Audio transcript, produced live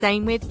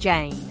Staying with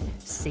Jane,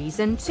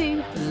 Season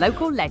 2,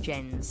 Local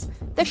Legends,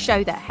 the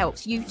show that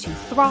helps you to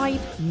thrive,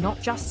 not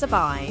just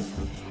survive.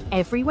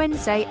 Every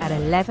Wednesday at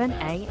 11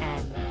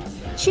 a.m.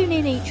 Tune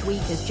in each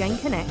week as Jane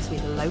connects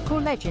with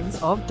local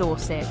legends of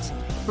Dorset,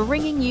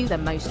 bringing you the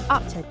most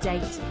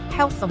up-to-date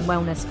health and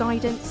wellness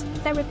guidance,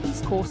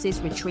 therapies,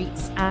 courses,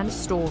 retreats and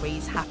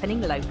stories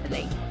happening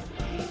locally.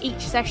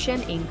 Each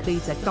session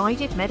includes a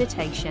guided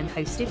meditation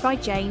hosted by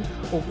Jane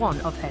or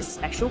one of her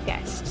special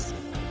guests.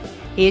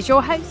 Here's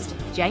your host,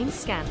 Jane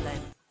Sandell.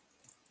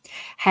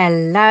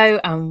 Hello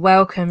and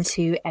welcome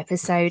to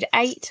episode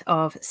 8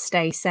 of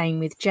Stay Sane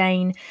with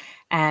Jane,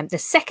 the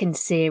second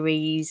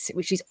series,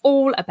 which is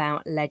all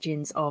about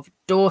Legends of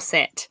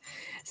Dorset.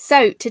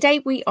 So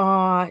today we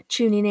are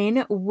tuning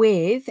in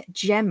with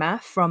Jemma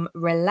from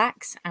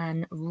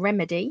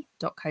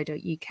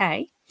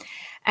relaxandremedy.co.uk.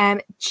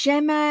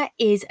 Jemma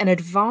is an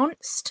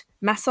advanced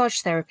massage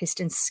therapist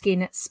and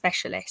skin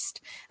specialist,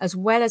 as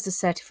well as a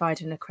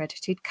certified and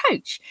accredited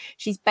coach.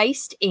 She's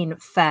based in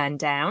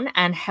Ferndown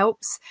and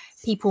helps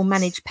people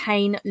manage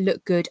pain,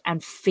 look good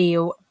and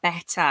feel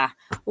better.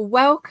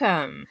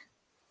 Welcome.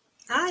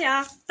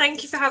 Hiya,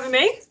 thank you for having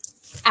me.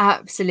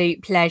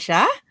 Absolute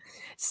pleasure.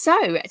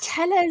 So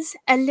tell us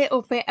a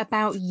little bit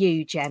about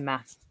you,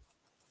 Jemma.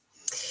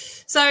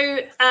 So,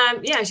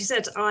 as you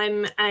said,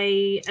 I'm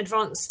an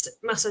advanced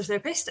massage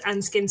therapist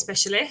and skin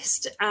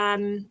specialist.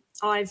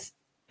 I've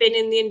been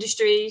in the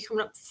industry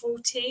coming up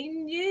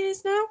 14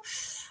 years now.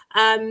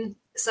 A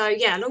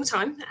long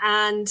time.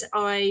 And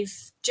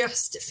I've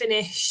just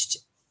finished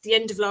the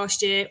end of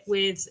last year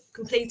with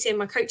completing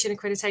my coaching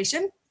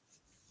accreditation.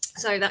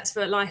 So that's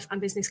for life and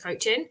business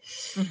coaching.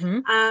 Mm-hmm.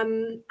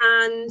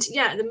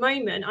 At the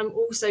moment, I'm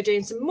also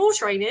doing some more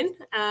training.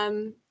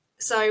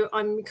 So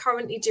I'm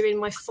currently doing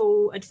my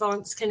full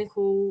advanced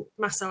clinical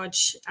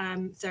massage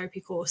therapy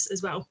course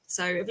as well.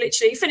 So I've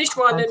literally finished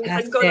one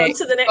and gone on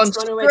to the next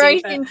one already.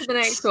 Straight into the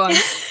next one.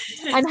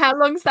 And how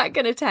long's that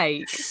going to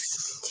take?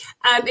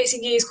 It's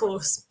a year's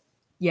course.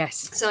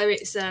 Yes. So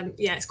it's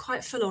it's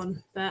quite full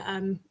on, but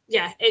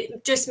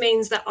it just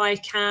means that I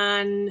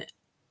can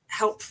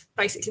help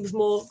basically with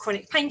more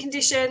chronic pain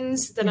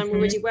conditions than I'm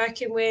already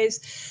working with.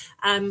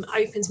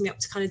 Opens me up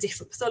to kind of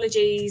different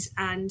pathologies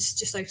and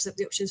just opens up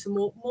the options for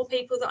more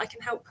people that I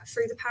can help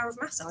through the power of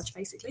massage,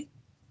 basically.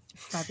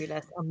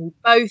 Fabulous. And we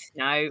both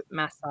know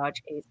massage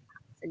is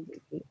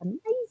absolutely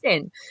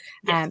amazing.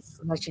 Yes.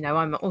 As you know,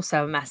 I'm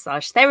also a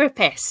massage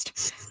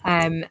therapist.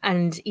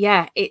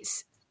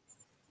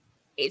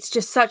 It's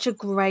just such a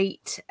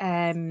great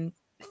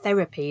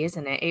therapy,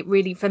 isn't it? It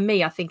really, for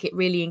me, I think it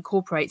really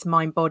incorporates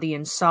mind, body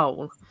and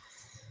soul.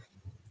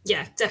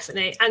 Yeah,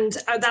 definitely. And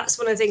that's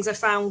one of the things I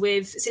found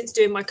since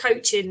doing my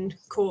coaching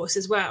course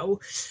as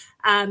well,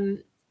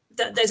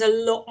 that there's a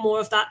lot more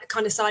of that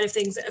kind of side of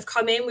things that have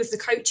come in with the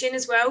coaching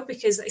as well,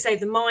 because like I say,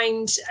 the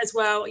mind as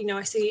well,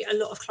 I see a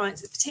lot of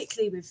clients,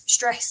 particularly with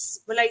stress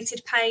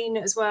related pain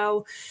as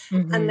well.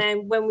 Mm-hmm. And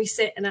then when we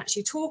sit and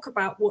actually talk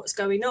about what's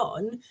going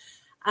on,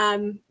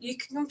 you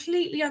can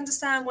completely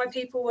understand why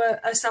people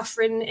are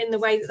suffering in the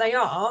way that they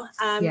are.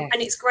 And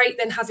it's great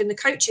then having the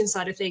coaching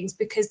side of things,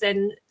 because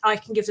then I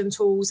can give them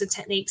tools and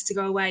techniques to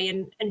go away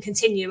and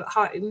continue at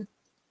home,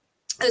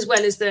 as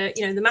well as the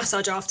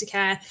massage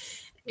aftercare,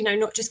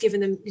 not just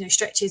giving them,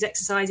 stretches,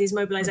 exercises,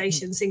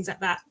 mobilizations, things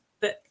like that,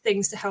 but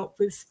things to help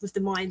with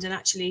the mind and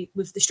actually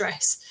with the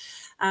stress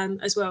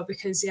as well,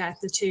 because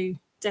the two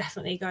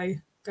definitely go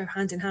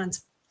hand in hand.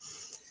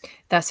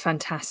 That's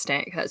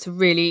fantastic. That's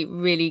really,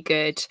 really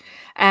good.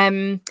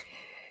 Tell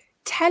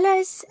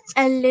us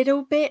a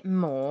little bit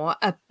more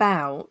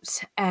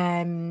about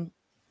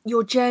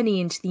your journey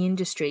into the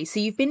industry. So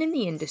you've been in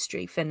the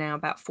industry for now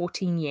about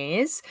 14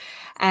 years.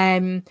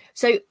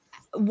 So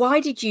why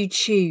did you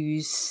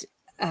choose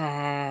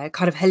kind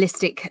of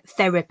holistic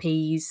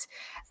therapies?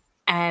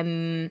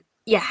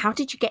 How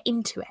did you get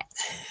into it?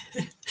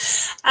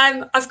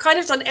 I've kind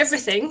of done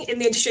everything in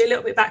the industry a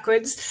little bit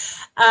backwards.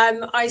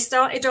 I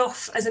started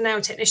off as a nail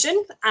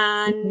technician,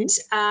 and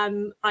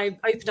I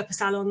opened up a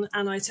salon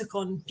and I took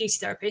on beauty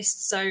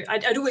therapists. So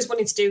I'd always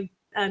wanted to do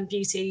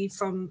beauty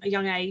from a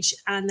young age,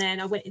 and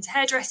then I went into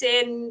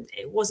hairdressing.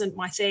 It wasn't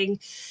my thing,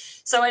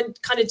 so I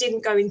kind of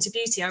didn't go into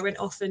beauty. I went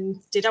off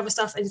and did other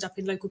stuff, ended up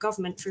in local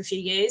government for a few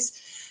years,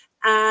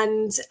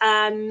 and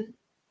then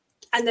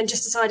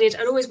just decided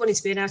I'd always wanted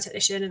to be a nail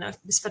technician, and I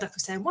was fed up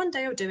of saying one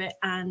day I'll do it.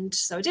 And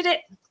so I did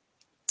it.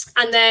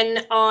 And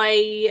then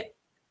I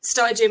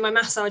started doing my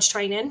massage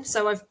training.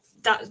 So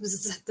that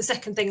was the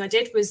second thing I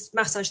did, was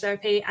massage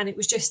therapy. And it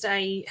was just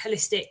a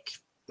holistic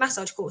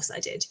massage course that I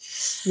did.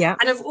 Yeah.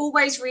 And I've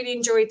always really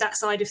enjoyed that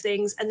side of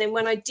things. And then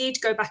when I did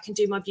go back and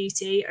do my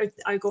beauty,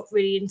 I got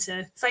really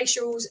into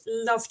facials,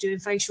 loved doing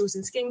facials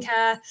and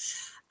skincare.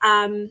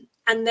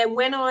 And then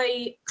when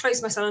I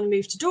closed my salon and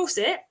moved to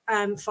Dorset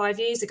 5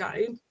 years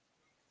ago,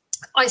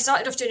 I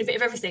started off doing a bit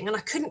of everything, and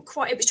I couldn't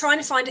quite, it was trying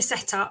to find a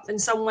setup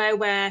and somewhere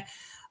where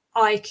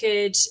I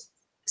could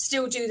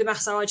still do the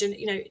massage and,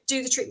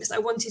 do the treatments that I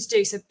wanted to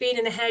do. So being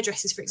in the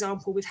hairdressers, for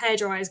example, with hair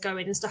dryers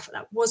going and stuff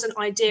like that wasn't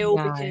ideal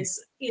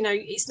because,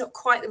 it's not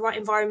quite the right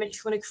environment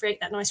if you want to create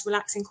that nice,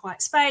 relaxing,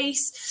 quiet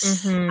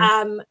space.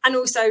 And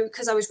also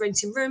because I was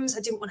renting rooms,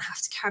 I didn't want to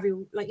have to carry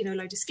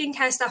load of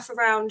skincare stuff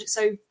around.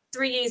 So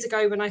 3 years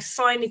ago, when I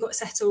finally got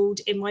settled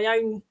in my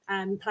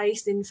own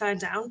place in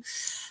Ferndown,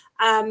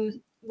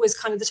 was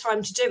kind of the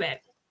time to do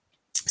it.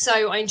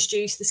 So I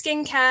introduced the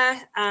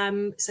skincare.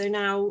 So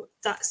now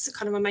that's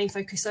kind of my main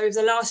focus. So over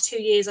the last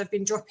 2 years, I've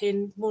been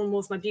dropping more and more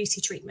of my beauty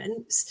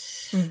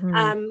treatments.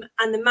 And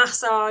the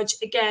massage,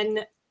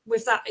 again,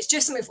 with that, it's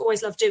just something I've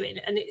always loved doing.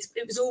 And it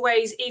was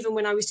always, even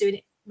when I was doing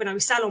it, when I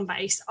was salon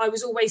based, I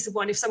was always the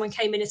one, if someone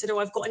came in and said, oh,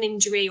 I've got an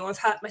injury or I've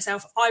hurt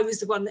myself, I was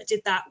the one that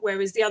did that.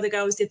 Whereas the other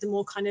girls did the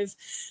more kind of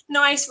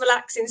nice,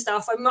 relaxing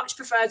stuff. I much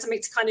preferred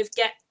something to kind of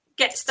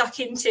get stuck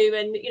into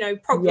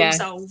and, problem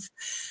solve.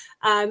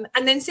 And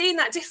then seeing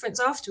that difference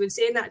afterwards,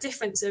 seeing that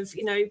difference of,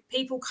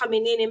 people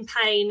coming in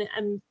pain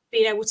and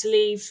being able to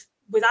leave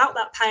without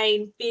that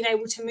pain, being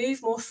able to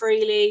move more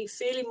freely,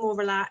 feeling more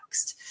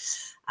relaxed.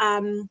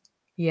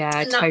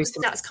 Totally.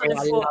 That's kind of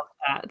what,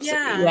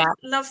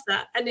 love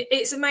that. And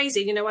it's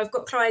amazing. I've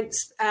got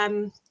clients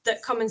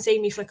that come and see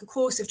me for like a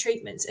course of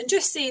treatments, and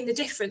just seeing the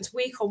difference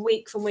week on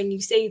week from when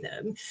you see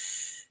them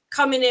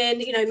coming in,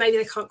 maybe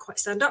they can't quite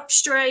stand up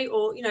straight,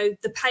 or,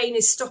 the pain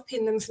is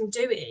stopping them from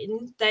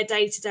doing their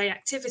day-to-day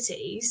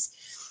activities.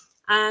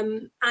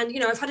 And,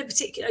 I've had a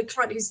particular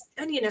client who's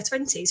only in her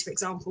 20s, for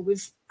example,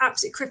 with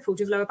absolutely crippled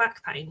with lower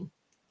back pain.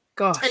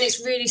 Gosh. And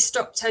it's really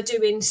stopped her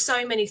doing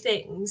so many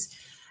things.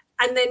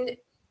 And then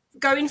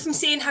going from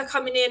seeing her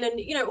coming in and,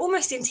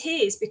 almost in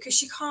tears because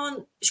she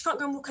can't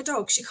go and walk her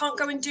dog. She can't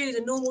go and do the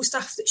normal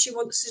stuff that she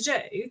wants to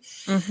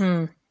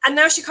do. And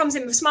now she comes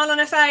in with a smile on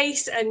her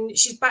face and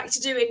she's back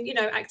to doing,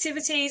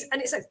 activities. And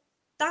it's like,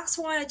 that's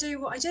why I do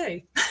what I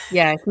do.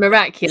 Yeah, it's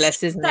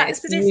miraculous, isn't it?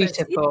 It's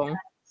beautiful. Yeah,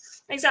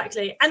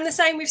 exactly. And the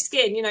same with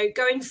skin,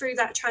 going through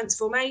that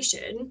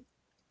transformation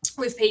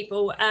with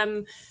people.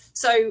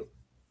 So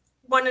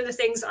one of the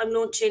things I'm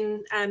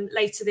launching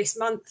later this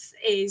month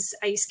is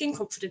a skin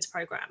confidence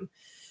program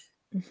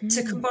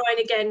to combine,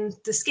 again,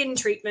 the skin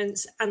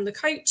treatments and the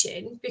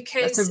coaching,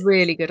 because that's a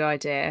really good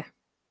idea.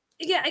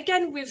 Yeah,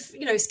 again, with,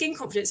 skin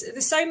confidence,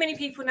 there's so many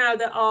people now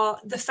that are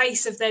the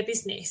face of their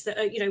business, that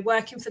are,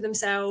 working for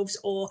themselves,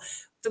 or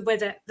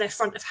whether they're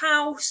front of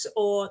house,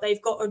 or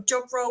they've got a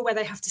job role where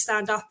they have to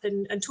stand up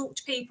and talk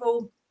to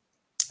people.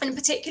 And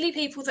particularly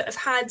people that have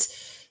had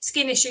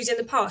skin issues in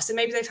the past, and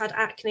maybe they've had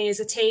acne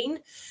as a teen,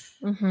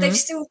 they've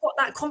still got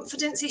that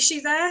confidence issue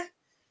there.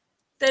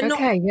 They're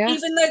not,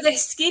 even though their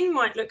skin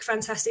might look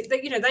fantastic,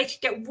 that, they could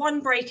get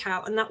one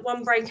breakout, and that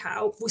one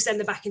breakout will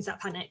send them back into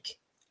that panic.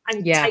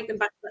 And take them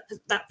back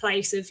to that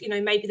place of,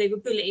 maybe they were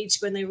bullied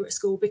when they were at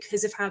school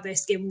because of how their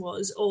skin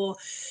was, or,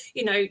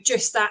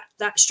 just that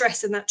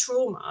stress and that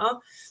trauma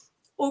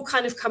all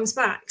kind of comes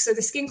back. So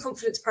the Skin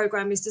Confidence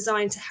Program is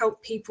designed to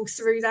help people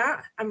through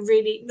that, and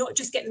really not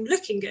just get them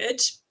looking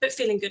good, but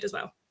feeling good as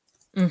well.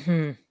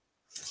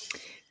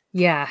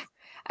 Yeah.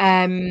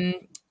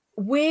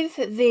 With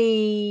with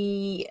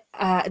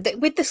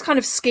this kind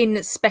of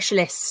skin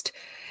specialist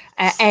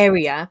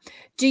area,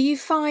 do you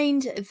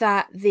find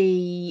that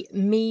the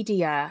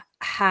media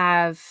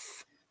have,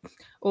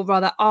 or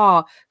rather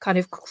are, kind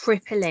of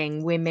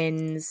crippling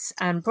women's,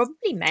 and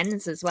probably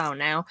men's as well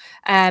now,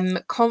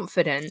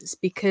 confidence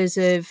because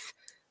of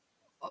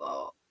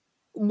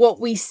what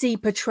we see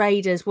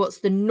portrayed as what's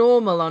the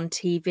normal on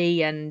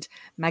TV and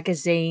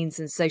magazines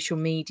and social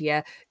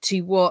media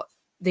to what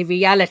the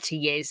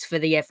reality is for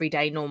the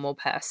everyday normal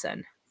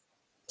person?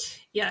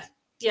 Yeah,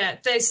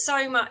 there's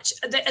so much,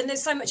 and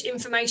there's so much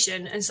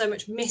information and so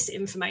much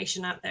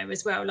misinformation out there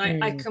as well.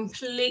 Like, I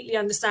completely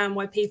understand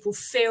why people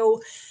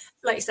feel,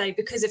 like you say,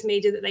 because of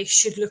media, that they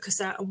should look a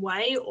certain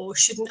way, or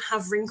shouldn't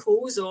have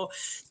wrinkles, or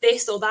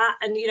this or that.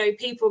 And,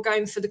 people are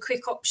going for the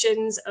quick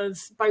options of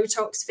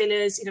Botox,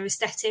 fillers,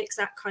 aesthetics,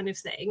 that kind of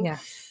thing. Yeah.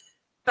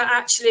 But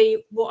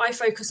actually, what I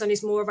focus on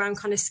is more around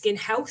kind of skin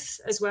health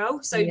as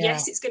well. So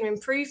yes, it's going to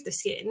improve the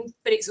skin,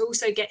 but it's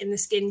also getting the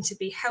skin to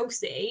be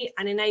healthy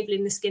and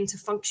enabling the skin to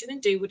function and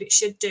do what it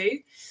should do.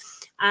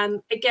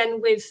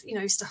 Again, with,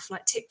 stuff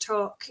like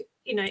TikTok,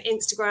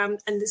 Instagram,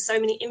 and there's so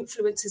many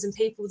influencers and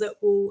people that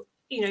will,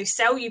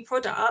 sell you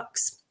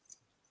products,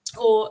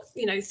 or,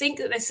 think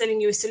that they're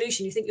selling you a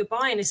solution. You think you're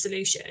buying a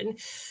solution,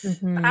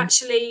 but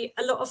actually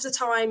a lot of the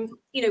time,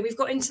 we've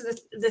got into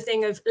the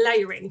thing of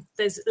layering.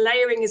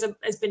 Layering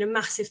has been a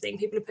massive thing.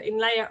 People are putting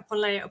layer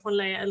upon layer upon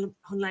layer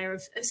upon layer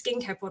of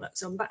skincare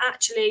products on, but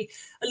actually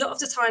a lot of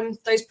the time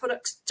those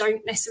products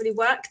don't necessarily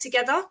work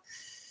together.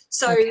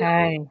 So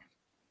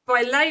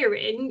by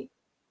layering,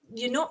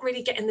 you're not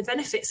really getting the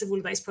benefits of all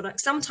of those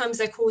products. Sometimes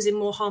they're causing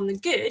more harm than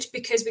good,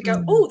 because we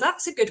go, oh,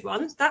 that's a good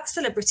one, that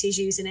celebrity's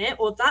using it,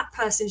 or that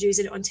person's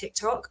using it on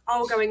TikTok,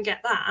 I'll go and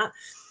get that.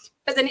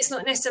 But then it's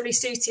not necessarily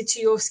suited to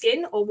your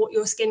skin or what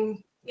your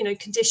skin,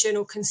 condition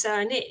or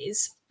concern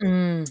is.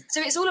 So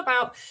it's all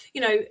about,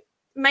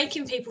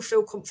 making people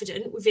feel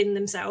confident within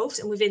themselves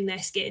and within their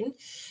skin.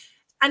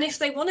 And if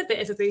they want a bit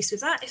of a boost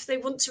with that, if they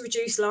want to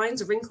reduce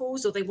lines or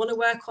wrinkles, or they want to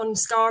work on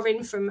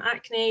scarring from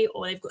acne,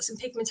 or they've got some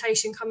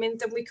pigmentation coming,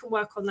 then we can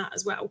work on that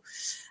as well.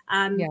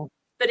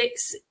 But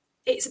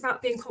it's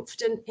about being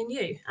confident in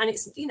you. And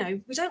it's, you know,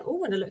 we don't all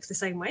want to look the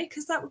same way,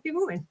 because that would be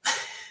boring.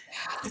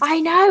 I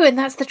know, and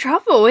that's the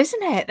trouble,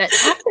 isn't it?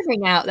 That's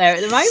happening out there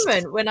at the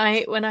moment.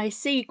 When I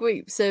see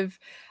groups of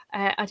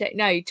I don't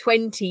know,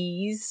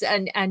 20s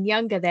and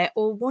younger, they're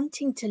all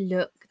wanting to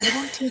look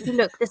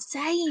the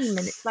same,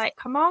 and it's like,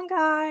 come on,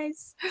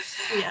 guys.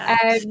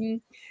 Yeah.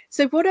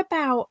 So what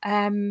about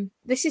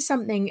this is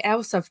something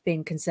else I've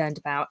been concerned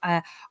about.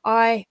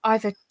 I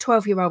have a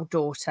 12-year-old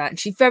daughter, and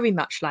she's very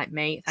much like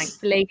me,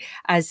 thankfully,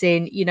 as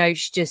in, you know,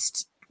 she's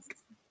just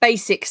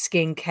basic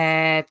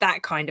skincare,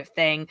 that kind of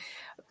thing.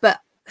 But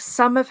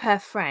some of her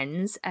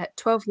friends at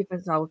 12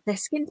 years old, their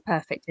skin's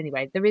perfect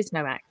anyway. There is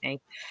no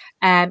acne.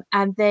 And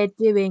they're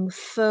doing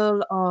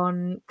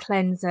full-on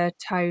cleanser,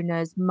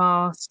 toners,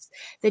 masks.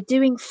 They're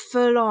doing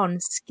full-on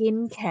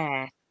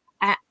skincare.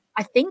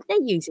 I think they're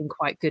using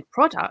quite good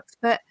products,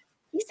 but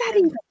is that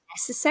even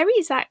necessary?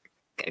 Is that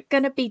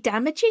going to be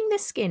damaging the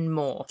skin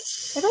more?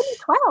 They're only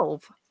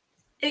 12.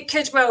 It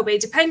could well be,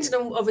 depending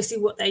on obviously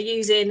what they're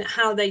using,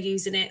 how they're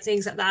using it,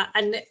 things like that.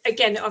 And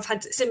again, I've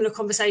had similar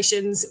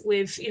conversations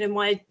with, you know,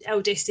 my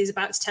eldest is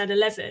about to turn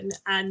 11,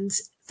 and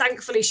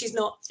thankfully she's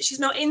not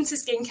into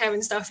skincare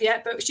and stuff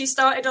yet, but she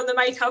started on the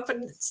makeup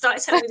and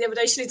started telling me the other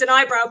day she needs an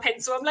eyebrow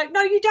pencil. I'm like,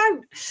 no, you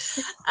don't.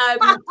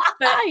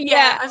 But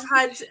yeah, I've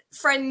had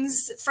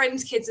friends,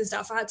 kids and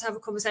stuff. I had to have a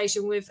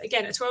conversation with,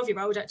 again, a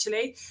 12-year-old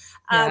actually,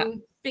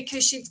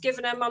 because she'd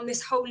given her mum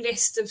this whole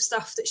list of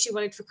stuff that she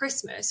wanted for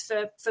Christmas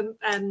for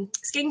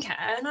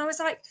skincare. And I was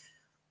like,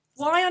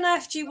 why on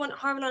earth do you want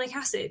hyaluronic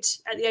acid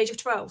at the age of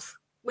 12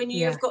 when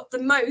you've got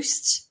the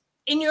most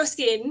in your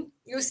skin?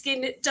 Your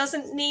skin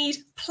doesn't need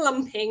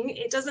plumping.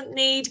 It doesn't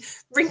need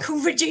wrinkle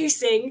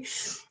reducing.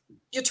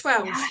 You're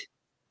 12. Yeah.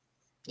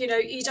 You know,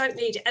 you don't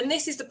need it. And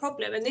this is the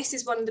problem. And this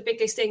is one of the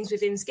biggest things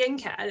within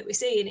skincare that we're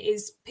seeing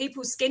is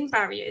people's skin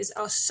barriers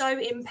are so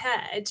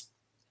impaired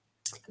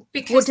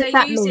because what does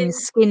that mean,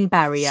 skin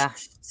barrier?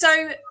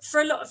 So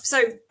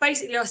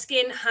basically our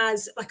skin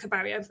has like a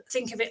barrier.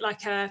 Think of it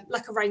like a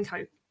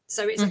raincoat.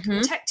 So it's like a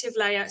protective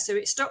layer. So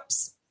it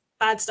stops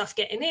bad stuff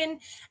getting in,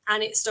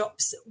 and it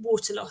stops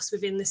water loss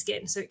within the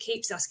skin. So it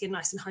keeps our skin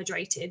nice and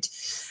hydrated.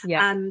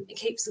 Yeah.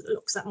 It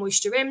locks that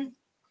moisture in.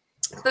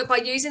 But by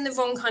using the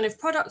wrong kind of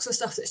products or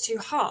stuff that's too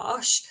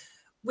harsh,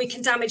 we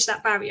can damage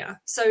that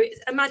barrier. So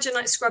imagine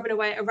like scrubbing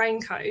away a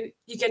raincoat.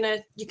 You're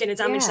gonna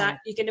damage that.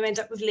 You're gonna end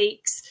up with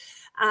leaks.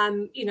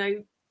 You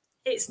know,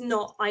 it's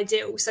not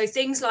ideal. So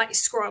things like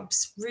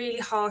scrubs, really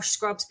harsh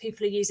scrubs,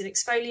 people are using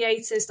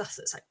exfoliators, stuff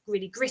that's like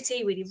really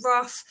gritty, really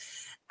rough,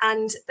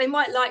 and they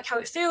might like how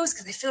it feels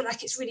because they feel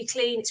like it's really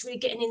clean, it's really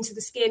getting into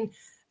the skin,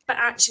 but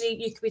actually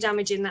you could be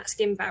damaging that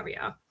skin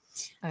barrier.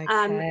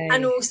 Okay.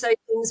 And also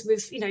things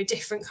with, you know,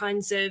 different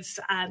kinds of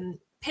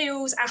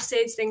peels,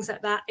 acids, things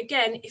like that.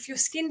 Again, if your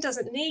skin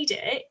doesn't need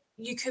it,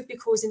 you could be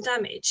causing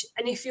damage.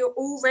 And if you're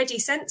already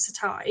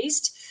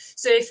sensitized,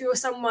 so if you're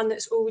someone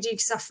that's already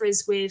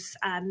suffers with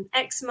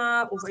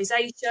eczema or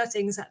rosacea,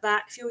 things like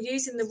that, if you're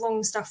using the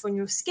wrong stuff on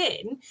your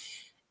skin,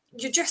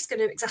 you're just going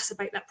to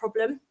exacerbate that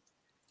problem.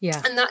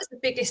 Yeah. And that's the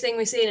biggest thing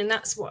we're seeing. And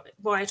that's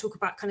why I talk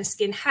about kind of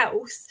skin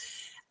health.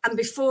 And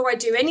before I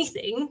do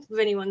anything with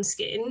anyone's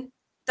skin,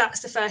 that's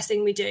the first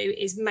thing we do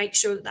is make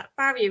sure that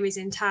barrier is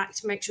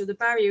intact, make sure the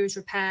barrier is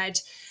repaired,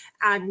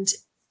 and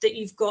that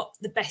you've got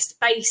the best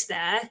base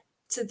there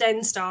to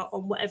then start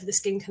on whatever the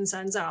skin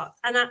concerns are.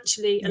 And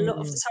actually, a lot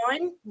of the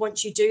time,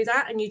 once you do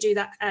that and you do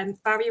that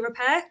barrier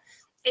repair,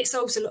 it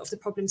solves a lot of the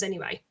problems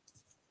anyway.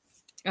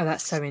 Oh,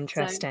 that's so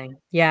interesting.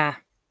 Yeah.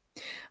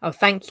 Oh,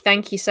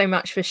 thank you so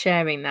much for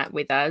sharing that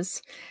with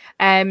us.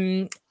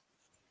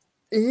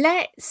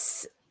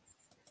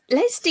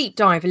 Let's deep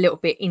dive a little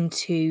bit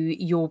into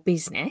your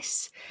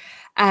business.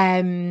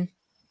 How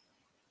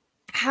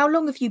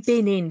long have you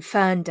been in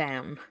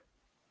Ferndown?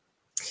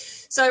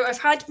 So I've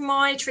had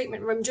my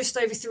treatment room just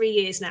over 3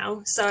 years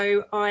now.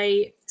 So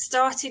I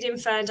started in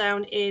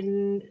Ferndown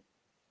in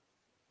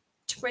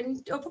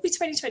probably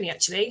 2020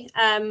 actually.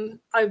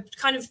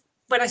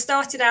 When I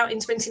started out in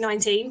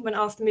 2019, when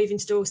after moving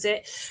to Dorset,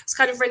 I was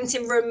kind of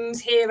renting rooms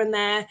here and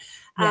there.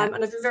 And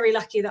I've been very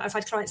lucky that I've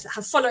had clients that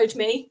have followed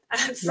me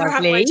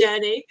throughout my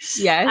journey.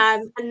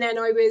 Yes. And then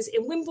I was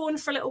in Wimborne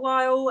for a little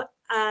while,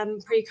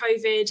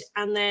 pre-COVID.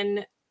 And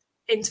then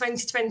in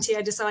 2020,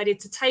 I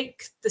decided to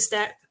take the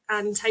step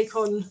and take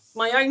on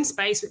my own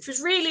space, which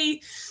was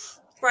really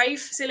brave,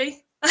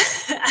 silly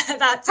at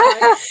that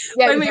time.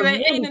 When we were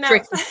in and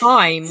out.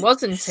 Time,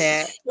 wasn't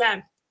it?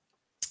 Yeah.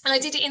 And I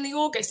did it in the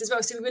August as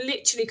well. So we were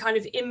literally kind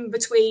of in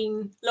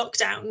between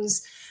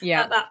lockdowns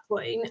at that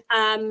point.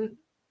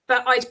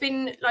 But I'd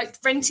been like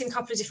renting a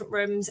couple of different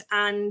rooms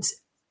and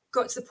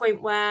got to the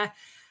point where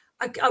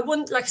I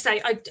wanted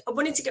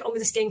to get on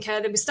with the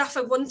skincare. There was stuff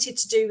I wanted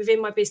to do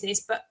within my business,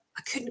 but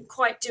I couldn't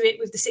quite do it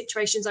with the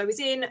situations I was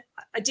in.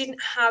 I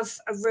didn't have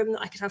a room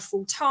that I could have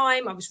full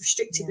time. I was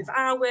restricted with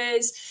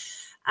hours.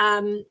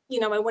 You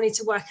know, I wanted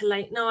to work a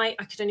late night.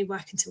 I could only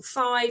work until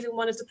 5 in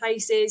one of the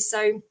places.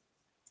 So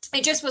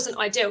it just wasn't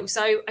ideal.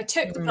 So I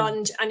took the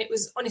plunge, and it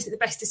was honestly the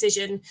best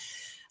decision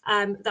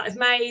that I've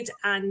made,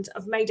 and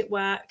I've made it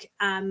work.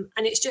 And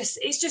it's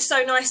just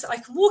so nice that I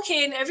can walk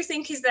in,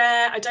 everything is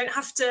there. I don't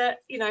have to,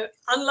 you know,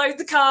 unload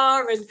the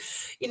car and,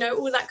 you know,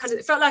 all that kind of,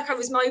 it felt like I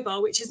was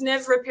mobile, which has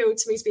never appealed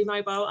to me to be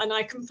mobile. And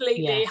I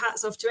completely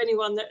hats off to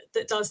anyone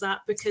that does that,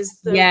 because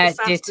the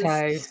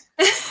ditto.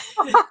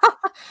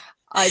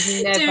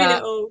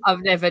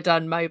 I've never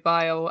done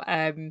mobile.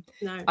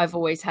 No. I've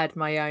always had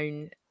my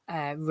own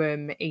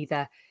room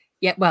either.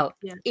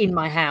 In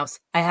my house.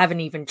 I haven't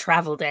even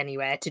traveled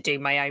anywhere to do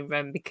my own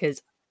room,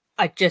 because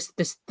I just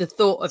the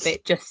thought of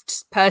it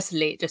just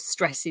personally, it just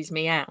stresses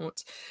me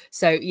out.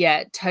 So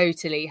yeah,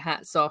 totally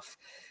hats off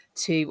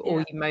to all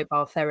you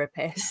mobile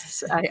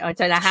therapists. I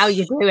don't know how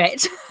you do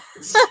it.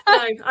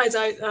 No, I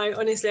don't know,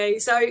 honestly.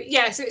 So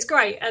so it's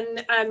great.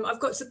 And I've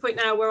got to the point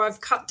now where I've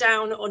cut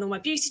down on all my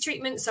beauty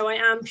treatments. So I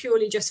am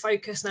purely just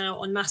focused now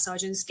on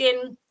massage and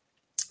skin.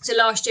 So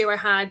last year I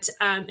had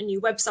a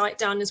new website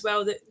done as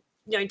well, that,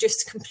 you know,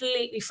 just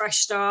completely fresh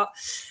start.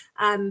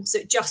 So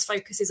it just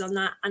focuses on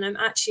that. And I'm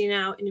actually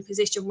now in a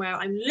position where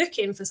I'm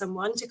looking for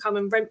someone to come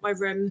and rent my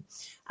room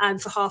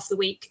for half the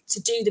week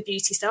to do the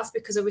beauty stuff,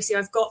 because obviously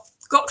I've got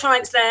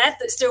clients there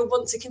that still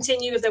want to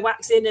continue with their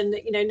waxing and,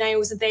 you know,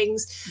 nails and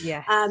things.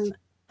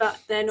 But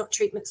they're not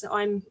treatments that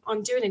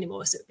I'm doing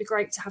anymore. So it'd be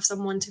great to have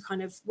someone to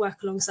kind of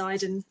work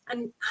alongside and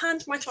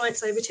hand my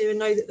clients over to, and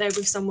know that they're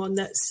with someone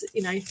that's,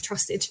 you know,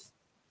 trusted.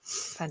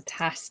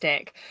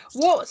 Fantastic.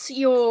 What's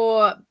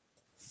your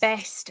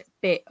best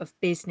bit of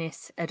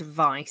business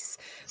advice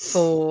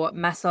for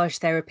massage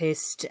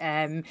therapists,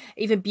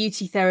 even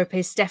beauty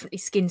therapists, definitely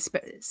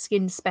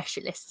skin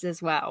specialists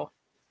as well?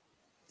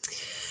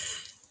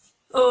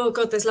 Oh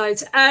God, there's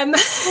loads.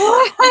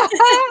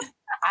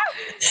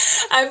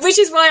 Which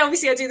is why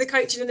obviously I do the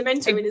coaching and the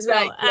mentoring as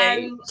well.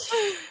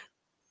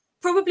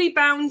 Probably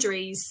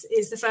boundaries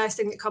is the first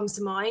thing that comes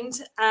to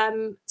mind.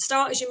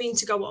 Start as you mean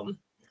to go on.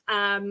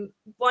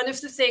 One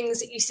of the things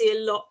that you see a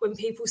lot when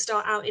people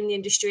start out in the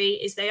industry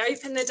is they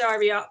open their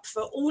diary up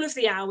for all of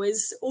the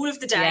hours, all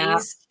of the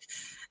days,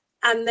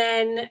 and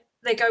then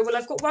they go, well,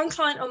 I've got one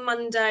client on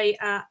Monday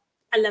at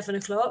 11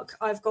 o'clock.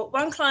 I've got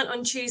one client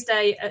on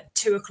Tuesday at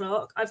 2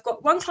 o'clock. I've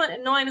got one client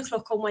at 9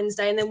 o'clock on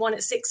Wednesday, and then one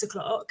at 6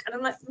 o'clock. And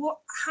I'm like, what?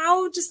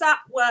 How does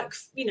that work,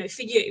 you know,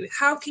 for you?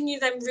 How can you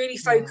then really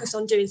focus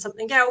on doing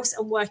something else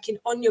and working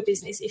on your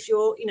business if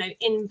you're, you know,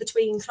 in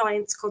between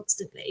clients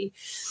constantly?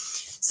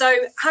 So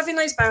having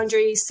those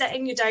boundaries,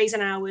 setting your days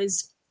and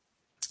hours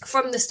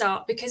from the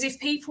start, because if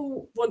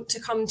people want to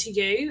come to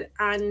you,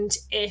 and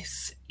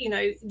if, you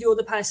know, you're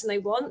the person they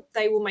want,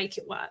 they will make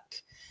it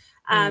work.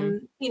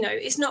 You know,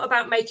 it's not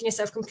about making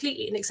yourself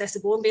completely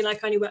inaccessible and being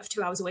like, I only work for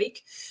 2 hours a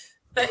week,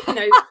 but, you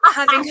know,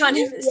 having kind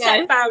of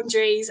set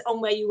boundaries on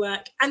where you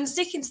work and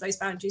sticking to those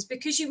boundaries,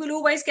 because you will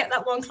always get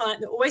that one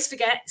client that always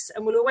forgets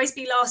and will always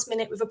be last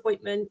minute with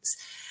appointments.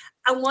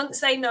 And once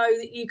they know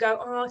that you go,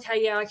 oh,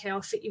 okay,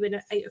 I'll fit you in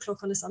at 8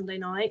 o'clock on a Sunday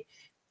night,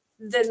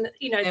 then,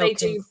 you know, they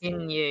do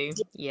continue.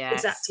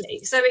 Exactly.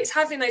 So it's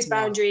having those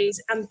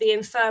boundaries and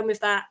being firm with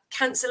that.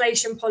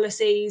 Cancellation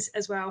policies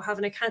as well,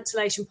 having a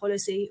cancellation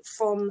policy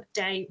from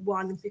day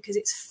one, because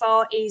it's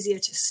far easier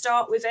to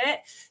start with it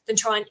than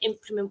try and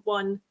implement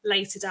one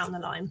later down the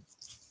line.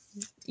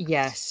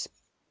 Yes,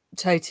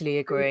 totally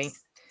agree. And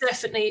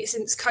definitely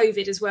since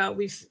COVID as well,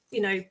 we've,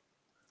 you know,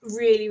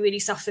 really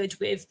suffered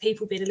with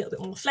people being a little bit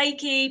more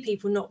flaky,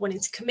 people not wanting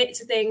to commit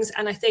to things.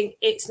 And I think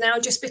it's now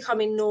just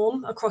becoming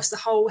norm across the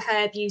whole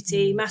hair,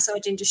 beauty,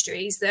 massage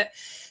industries that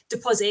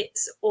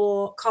deposits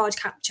or card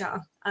capture,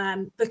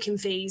 booking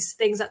fees,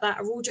 things like that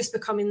are all just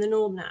becoming the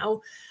norm now.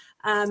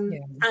 And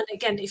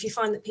again, if you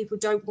find that people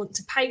don't want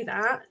to pay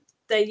that,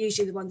 they're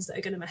usually the ones that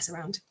are going to mess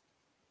around.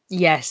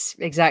 Yes,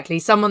 exactly.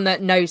 Someone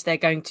that knows they're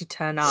going to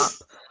turn up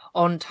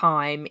on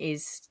time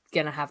is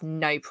going to have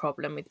no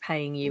problem with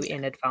paying you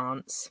in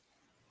advance.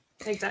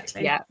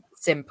 Exactly. Yeah,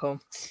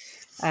 simple.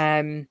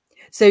 So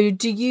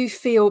do you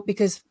feel,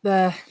 because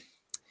the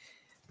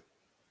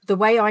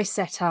way I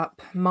set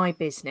up my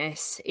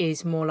business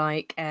is more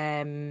like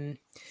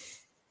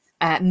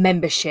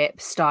membership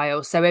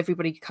style, so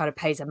everybody kind of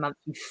pays a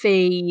monthly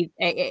fee.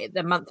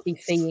 The monthly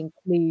fee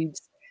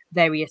includes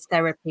various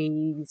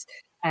therapies,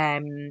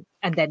 and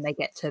then they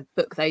get to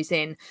book those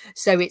in,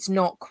 so it's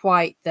not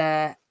quite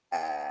the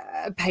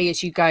pay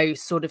as you go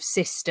sort of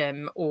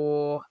system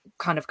or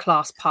kind of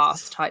class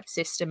pass type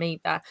system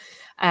either.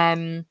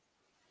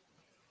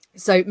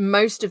 So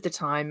most of the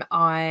time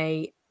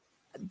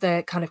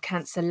the kind of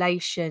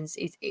cancellations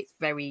it's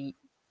very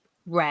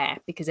rare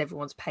because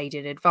everyone's paid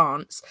in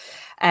advance.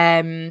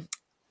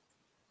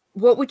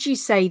 What would you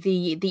say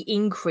the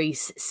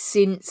increase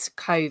since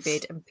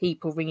COVID and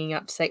people ringing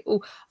up to say,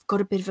 oh, I've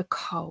got a bit of a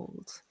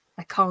cold,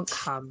 I can't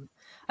come,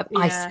 I'm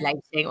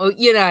isolating, or,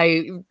 you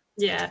know?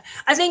 Yeah,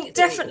 I think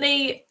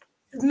definitely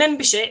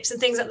memberships and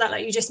things like that,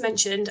 like you just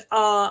mentioned,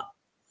 are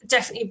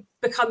definitely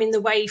becoming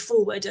the way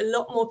forward. A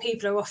lot more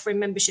people are offering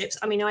memberships.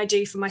 I mean, I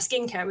do for my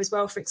skincare as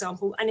well, for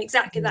example, and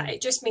exactly that.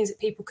 It just means that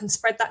people can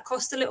spread that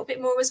cost a little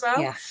bit more as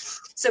well.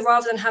 So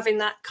rather than having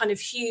that kind of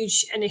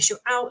huge initial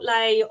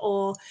outlay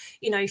or,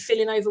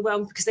 feeling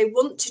overwhelmed because they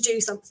want to do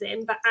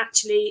something, but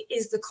actually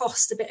is the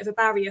cost a bit of a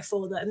barrier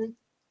for them?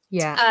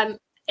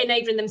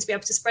 Enabling them to be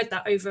able to spread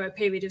that over a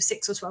period of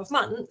 6 or 12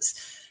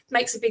 months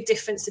makes a big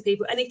difference to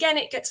people. And again,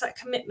 it gets that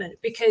commitment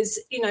because,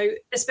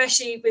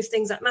 especially with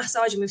things like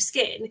massage and with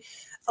skin,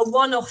 a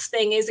one-off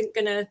thing isn't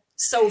going to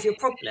solve your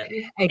problem.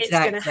 It's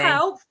going to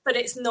help, but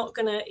it's not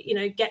going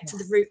to, get to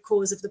the root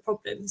cause of the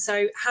problem.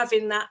 So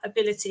having that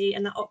ability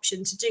and that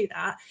option to do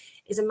that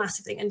is a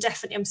massive thing. And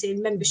definitely I'm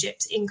seeing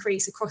memberships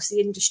increase across the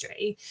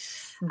industry.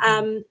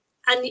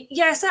 And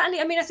yeah, certainly,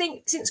 I mean, I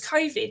think since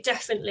COVID,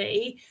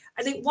 definitely,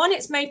 I think one,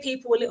 it's made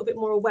people a little bit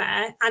more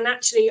aware. And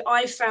actually,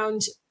 I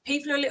found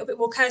people are a little bit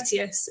more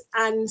courteous.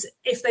 And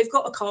if they've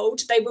got a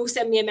cold, they will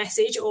send me a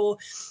message or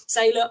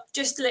say, look,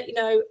 just to let you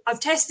know, I've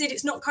tested,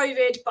 it's not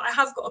COVID, but I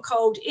have got a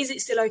cold. Is it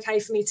still okay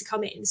for me to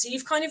come in? So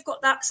you've kind of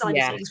got that side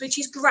of things, which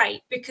is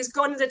great, because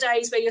gone are the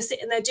days where you're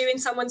sitting there doing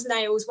someone's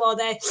nails while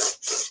they're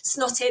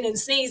snotting and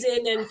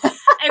sneezing and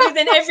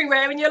everything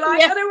everywhere. And you're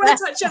like, I don't want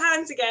to touch your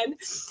hands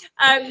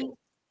again.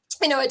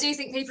 I do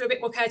think people are a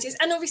bit more courteous.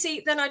 And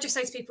obviously, then I just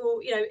say to people,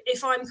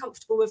 if I'm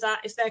comfortable with that,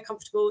 if they're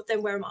comfortable,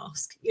 then wear a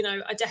mask.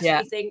 I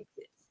definitely think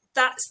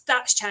that's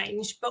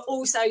changed. But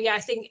also, I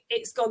think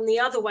it's gone the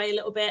other way a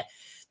little bit,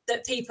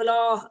 that people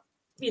are,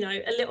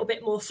 a little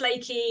bit more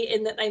flaky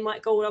in that they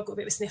might go, well, I've got a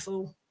bit of a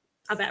sniffle,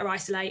 I better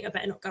isolate, I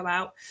better not go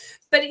out.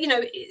 But,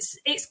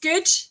 it's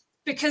good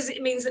because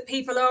it means that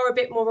people are a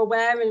bit more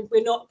aware and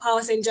we're not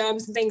passing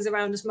germs and things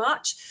around as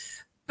much.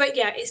 But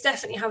it's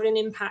definitely having an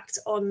impact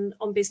on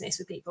business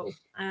with people,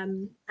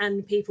 and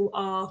people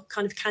are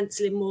kind of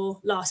cancelling more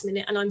last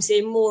minute. And I'm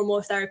seeing more and more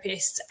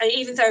therapists,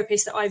 even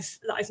therapists that I've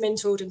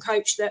mentored and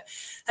coached, that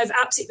have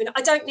absolutely been,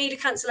 I don't need a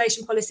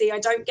cancellation policy. I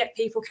don't get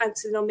people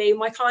cancelling on me.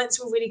 My clients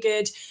are all really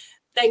good.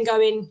 Then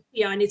going,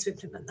 I need to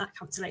implement that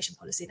cancellation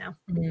policy now.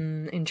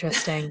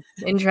 Interesting.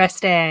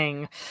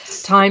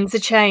 Times are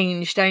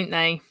changed, don't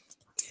they?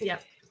 Yeah.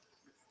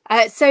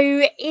 So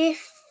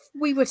if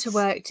we were to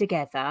work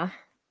together,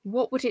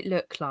 what would it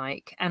look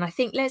like? And I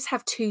think let's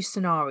have two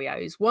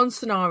scenarios. One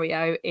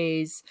scenario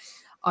is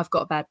I've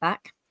got a bad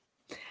back,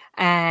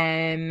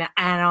 and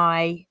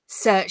I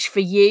search for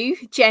you,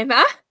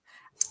 Jemma,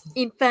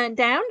 in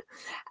Ferndown.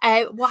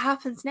 What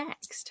happens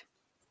next?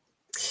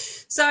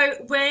 So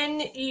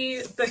when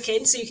you book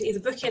in, so you can either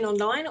book in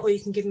online or you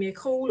can give me a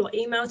call or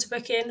email to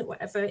book in,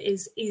 whatever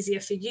is easier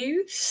for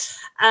you.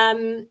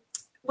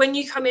 When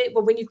you come in,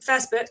 when you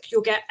first book,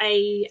 you'll get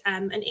an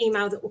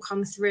email that will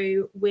come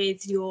through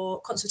with your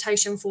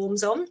consultation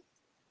forms on.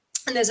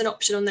 And there's an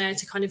option on there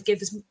to kind of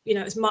give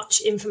as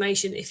much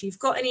information, if you've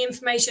got any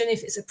information,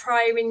 if it's a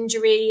prior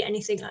injury,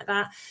 anything like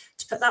that,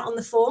 to put that on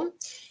the form.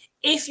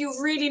 If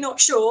you're really not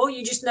sure,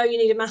 you just know you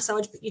need a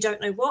massage, but you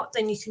don't know what,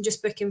 then you can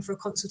just book in for a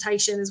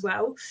consultation as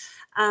well.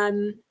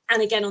 And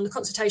again, on the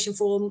consultation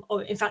form,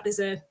 or in fact,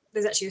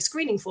 there's actually a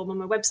screening form on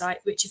my website,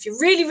 which if you're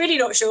really, really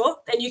not sure,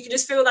 then you can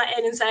just fill that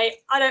in and say,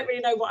 I don't really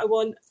know what I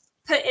want,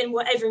 put in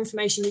whatever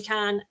information you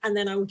can, and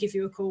then I will give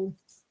you a call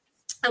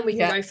and we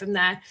can go from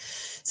there.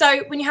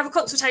 So when you have a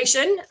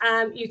consultation,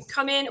 you can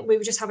come in, we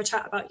will just have a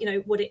chat about,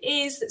 what it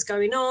is that's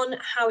going on,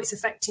 how it's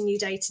affecting you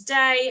day to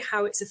day,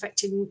 how it's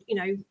affecting,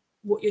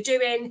 what you're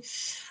doing,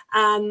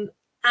 and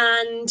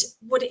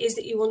what it is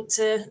that you want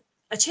to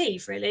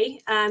achieve,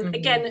 really.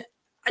 Again,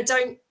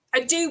 I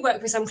do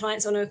work with some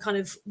clients on a kind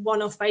of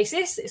one-off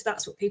basis, if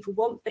that's what people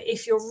want. But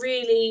if you're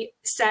really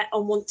set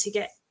on want to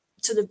get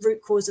to the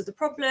root cause of the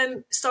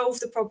problem, solve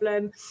the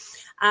problem,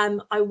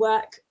 I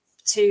work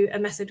to a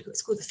method,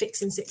 it's called the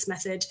Fix in 6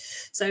 method.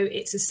 So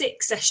it's a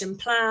 6-session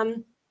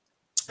plan.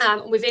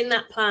 Within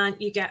that plan,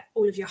 you get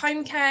all of your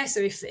home care. So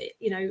if,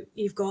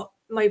 you've got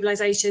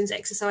mobilizations,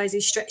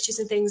 exercises, stretches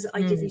and things that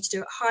I give you to do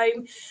at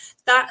home,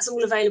 that's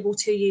all available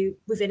to you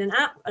within an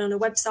app and on a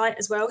website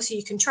as well, so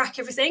you can track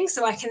everything,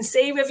 so I can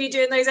see whether you're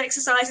doing those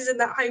exercises in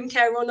that home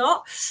care or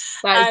not.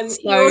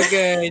 That's so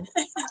good.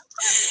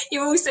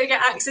 You also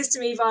get access to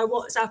me via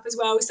WhatsApp as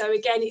well, so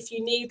again, if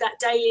you need that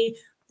daily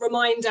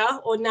reminder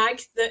or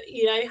nag that,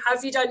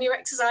 have you done your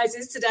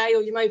exercises today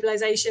or your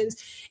mobilizations,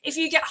 if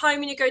you get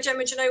home and you go,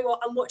 Jemma, do you know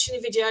what, I'm watching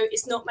a video,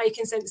 it's not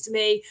making sense to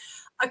me,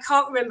 I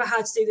can't remember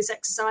how to do this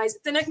exercise,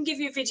 then I can give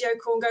you a video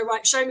call and go,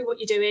 right, show me what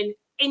you're doing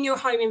in your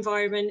home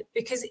environment,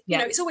 because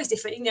it's always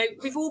different.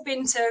 We've all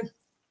been to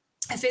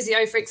a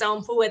physio, for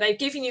example, where they've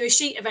given you a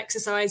sheet of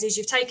exercises,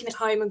 you've taken it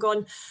home and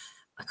gone,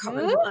 I can't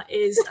remember what that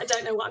is, I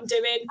don't know what I'm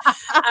doing.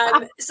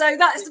 So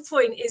that's the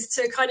point, is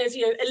to kind of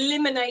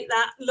eliminate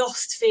that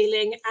lost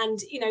feeling and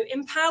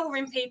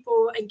empowering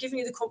people and giving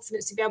you the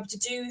confidence to be able to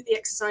do the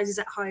exercises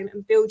at home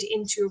and build it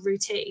into your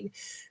routine.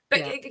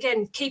 But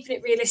again, keeping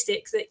it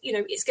realistic that,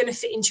 it's going to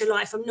fit into your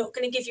life. I'm not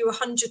going to give you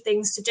 100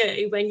 things to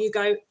do when you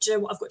go, do you know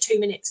what, I've got 2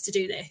 minutes to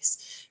do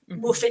this.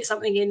 We'll fit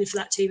something in for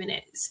that 2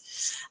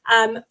 minutes.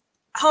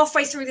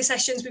 halfway through the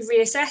sessions, we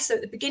reassess. So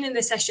at the beginning of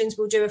the sessions,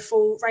 we'll do a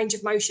full range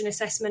of motion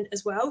assessment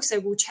as well. So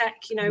we'll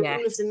check, you know,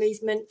 all of the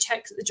movement,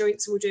 check that the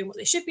joints are all doing what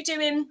they should be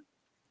doing,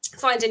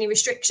 find any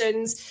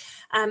restrictions,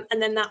 and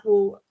then that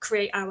will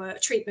create our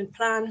treatment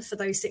plan for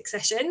those 6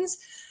 sessions.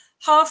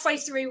 Halfway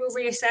through, we'll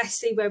reassess,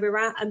 see where we're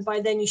at, and by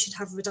then you should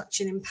have a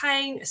reduction in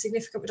pain, a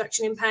significant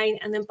reduction in pain,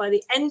 and then by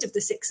the end of the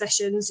 6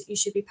 sessions, you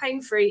should be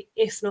pain-free,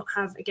 if not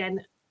have,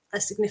 again,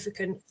 a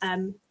significant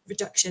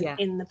reduction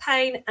in the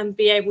pain, and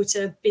be able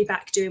to be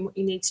back doing what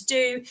you need to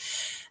do.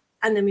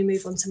 And then we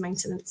move on to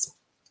maintenance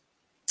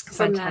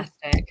from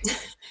Fantastic. There.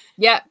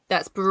 Yeah,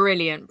 that's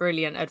brilliant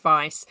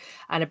advice,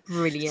 and a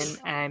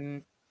brilliant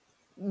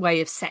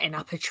way of setting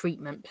up a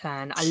treatment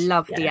plan. I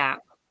love the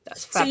app.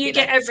 That's fabulous. So you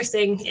get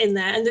everything in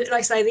there, and like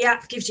I say, the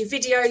app gives you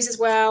videos as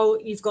well.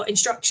 You've got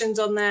instructions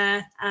on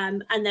there,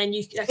 and then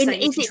you. Like say,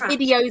 is it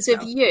videos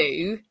of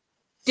you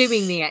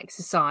doing the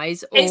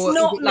exercise, or it's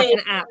not is it like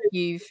an app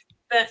you've?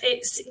 But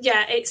it's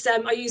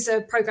I use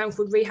a program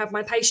called Rehab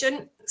My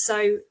Patient.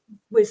 So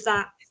with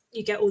that,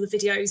 you get all the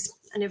videos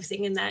and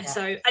everything in there.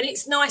 So, and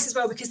it's nice as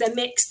well because they're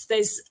mixed.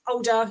 There's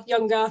older,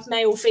 younger,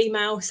 male,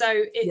 female. So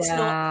it's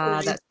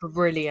not. That's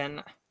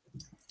brilliant.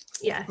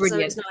 Yeah,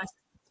 brilliant. So it's nice.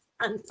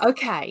 And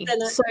okay,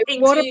 so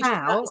what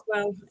about as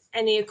well,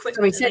 any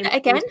equipment? Sorry, say that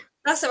again.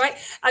 That's all right.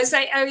 I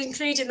say I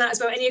include in that as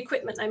well any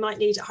equipment they might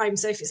need at home.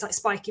 So if it's like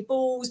spiky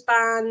balls,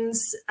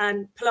 bands,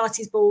 and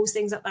Pilates balls,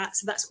 things like that.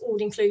 So that's all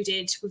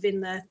included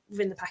within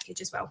the package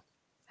as well.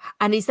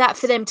 And is that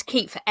for them to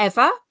keep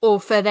forever,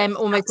 or for them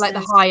almost like the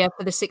hire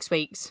for the 6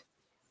 weeks?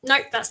 No,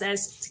 that's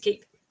theirs to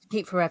keep.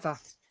 Keep forever.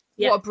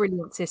 What a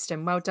brilliant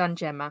system. Well done,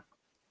 Jemma.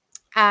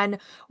 And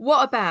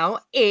what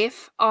about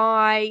if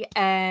I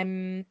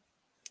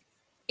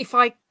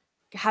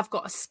have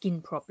got a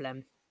skin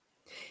problem?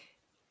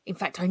 In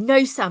fact, I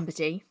know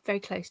somebody very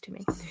close to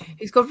me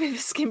who's got a bit of a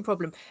skin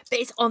problem, but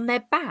it's on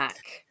their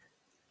back.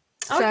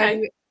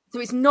 Okay. So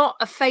it's not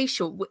a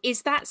facial.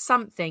 Is that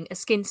something a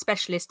skin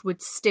specialist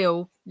would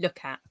still look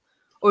at?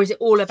 Or is it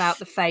all about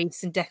the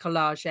face and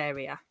décollage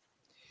area?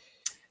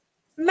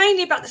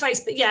 Mainly about the face,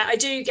 but yeah, I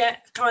do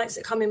get clients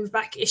that come in with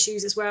back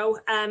issues as well.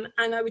 And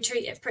I would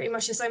treat it pretty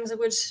much the same as I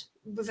would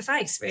with a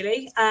face,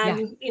 really.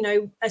 You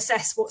know,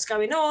 assess what's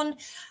going on.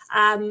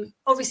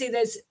 Obviously,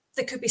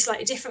 there could be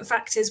slightly different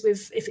factors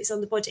with if it's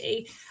on the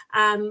body,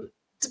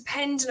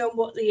 depending on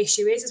what the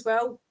issue is as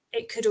well.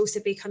 It could also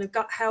be kind of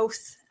gut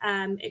health.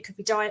 It could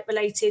be diet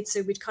related.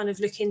 So we'd kind of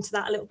look into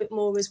that a little bit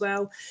more as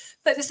well.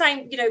 But the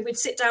same, you know, we'd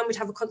sit down, we'd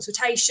have a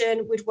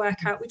consultation, we'd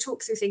work out, we'd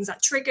talk through things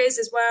like triggers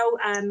as well.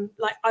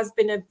 Like I've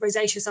been a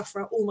rosacea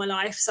sufferer all my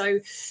life. So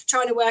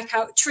trying to work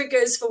out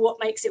triggers for what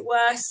makes it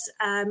worse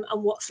and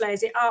what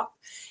flares it up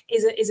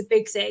is a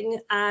big thing.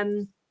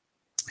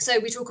 So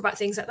we talk about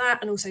things like that,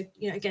 and also,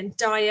 you know, again,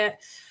 diet.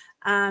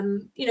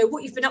 You know,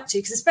 what you've been up to,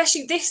 because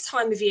especially this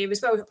time of year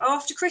as well,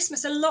 after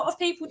Christmas, a lot of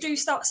people do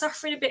start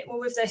suffering a bit more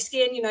with their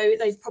skin. You know,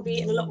 they've probably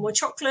eaten a lot more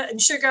chocolate and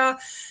sugar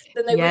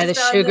than they would have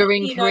done. Sugar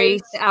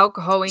increase,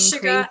 alcohol increase.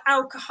 Sugar,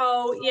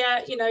 alcohol,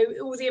 you know,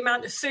 all the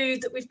amount of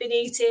food that we've been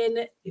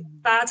eating,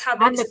 bad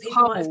habits that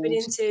people might have been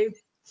into.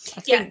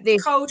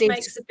 Cold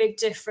makes a big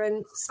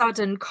difference.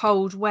 Sudden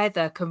cold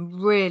weather can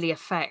really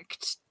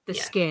affect the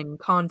skin,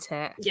 can't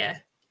it?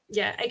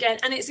 Yeah,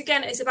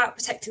 it's about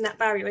protecting that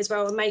barrier as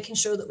well, and making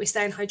sure that we're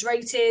staying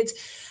hydrated.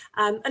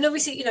 And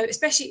obviously, you know,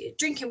 especially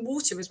drinking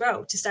water as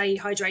well to stay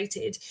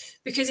hydrated,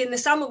 because in the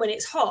summer when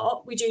it's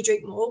hot, we do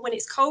drink more. When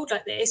it's cold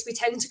like this, we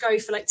tend to go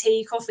for like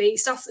tea, coffee,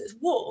 stuff that's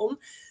warm,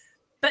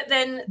 but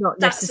then not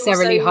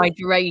necessarily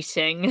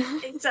hydrating.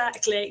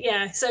 Exactly,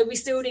 yeah. So we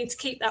still need to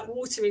keep that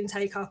water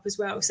intake up as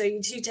well. So you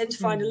do tend to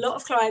find a lot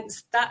of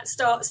clients that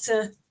starts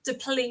to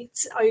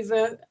deplete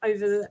over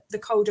the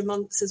colder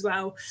months as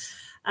well.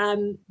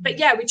 But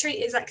yeah, we treat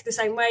it exactly the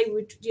same way.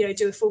 We'd, you know,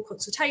 do a full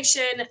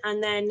consultation,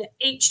 and then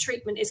each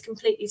treatment is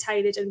completely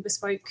tailored and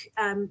bespoke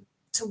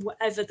to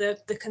whatever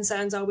the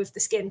concerns are with the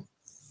skin.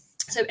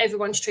 So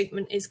everyone's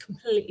treatment is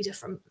completely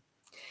different.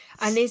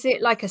 And is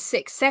it like a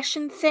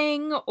 6-session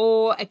thing,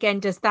 or again,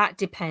 does that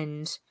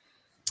depend?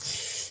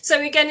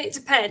 So again, it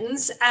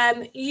depends.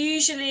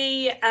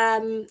 Usually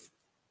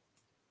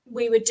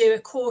we would do a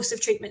course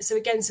of treatment. So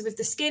again, with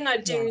the skin, I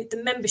do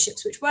the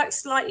memberships, which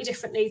works slightly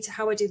differently to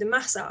how I do the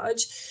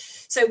massage.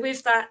 So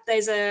with that,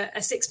 there's a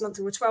 6-month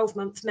or a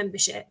 12-month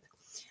membership.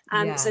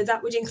 So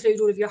that would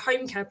include all of your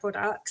home care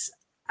products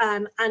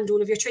and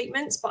all of your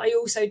treatments. But I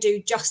also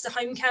do just a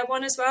home care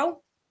one as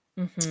well.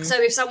 Mm-hmm. So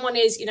if someone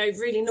is, you know,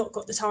 really not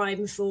got the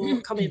time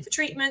for coming in for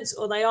treatments,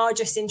 or they are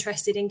just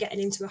interested in getting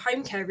into a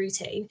home care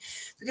routine,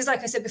 because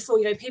like I said before,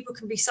 you know, people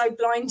can be so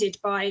blinded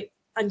by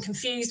and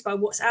confused by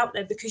what's out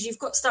there, because you've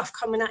got stuff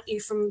coming at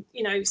you from,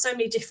 you know, so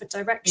many different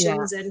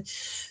directions, and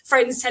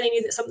friends telling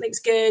you that something's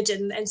good,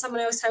 and someone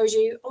else tells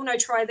you, oh no,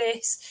 try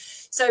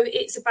this. So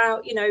it's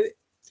about, you know,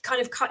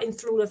 kind of cutting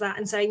through all of that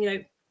and saying, you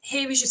know,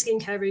 here is your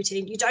skincare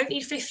routine. You don't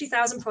need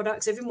 50,000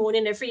 products every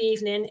morning, every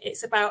evening.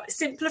 It's about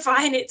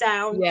simplifying it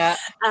down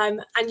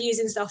and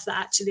using stuff that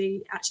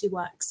actually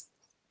works.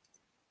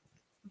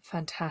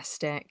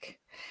 Fantastic.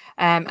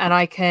 And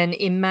I can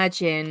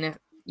imagine,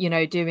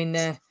 doing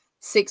the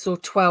 6 or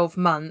 12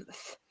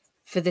 month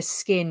for the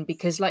skin,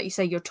 because like you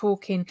say, you're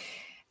talking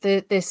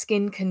the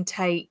skin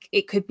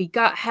it could be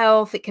gut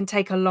health. It can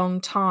take a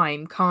long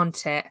time,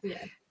 can't it?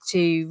 Yeah.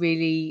 To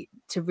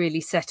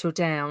really settle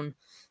down.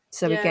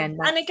 So again,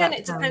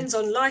 it depends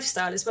on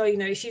lifestyle as well.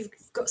 If you've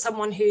got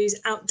someone who's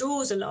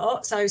outdoors a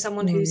lot, so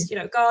someone who's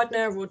a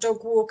gardener or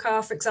dog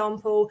walker, for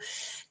example,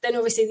 then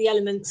obviously the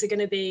elements are going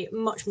to be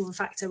much more of a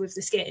factor with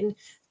the skin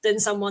than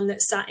someone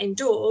that's sat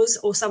indoors,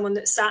 or someone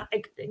that's sat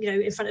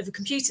in front of a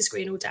computer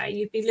screen all day.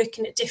 You'd be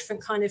looking at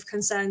different kind of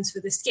concerns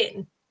for the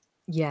skin.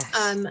 Yes.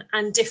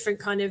 And different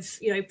kind of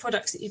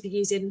products that you'd be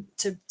using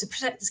to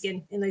protect the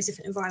skin in those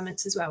different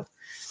environments as well.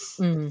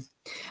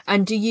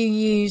 And do you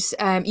use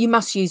you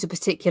must use a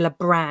particular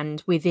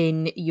brand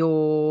within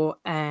your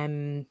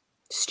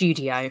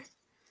studio?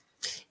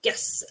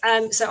 Yes.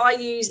 So I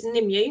use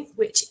Nimue,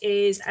 which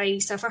is a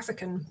South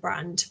African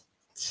brand.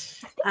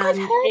 I think I've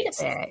heard of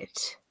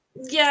it.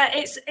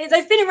 Yeah,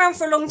 they've been around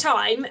for a long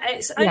time.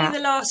 It's only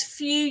the last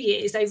few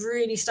years they've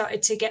really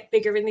started to get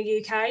bigger in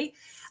the UK.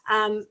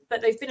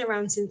 But they've been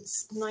around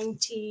since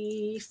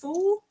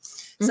 '94,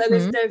 so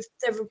they're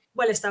a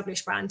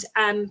well-established brand.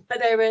 But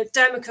they're a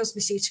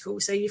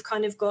dermocosmeceutical, so you've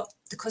kind of got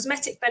the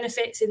cosmetic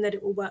benefits in that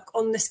it will work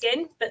on the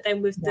skin, but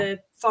then with the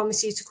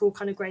pharmaceutical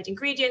kind of grade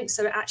ingredients,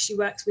 so it actually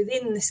works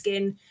within the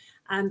skin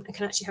and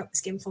can actually help the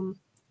skin from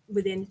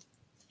within,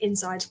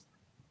 inside,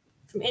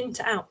 from in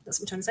to out. That's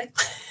what I'm trying to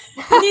say.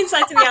 From the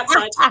inside to the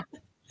outside.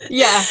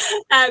 Yeah.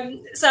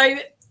 So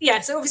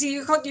obviously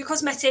your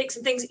cosmetics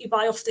and things that you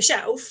buy off the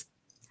shelf.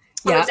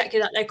 Yeah, exactly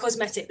that. They're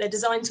cosmetic. They're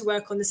designed to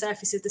work on the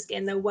surface of the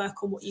skin. They'll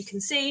work on what you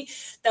can see.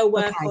 They'll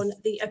work on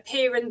the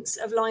appearance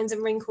of lines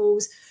and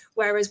wrinkles.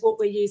 Whereas what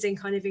we're using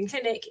kind of in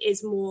clinic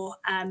is more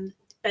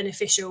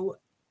beneficial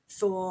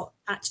for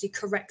actually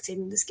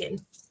correcting the skin,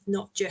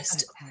 not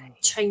just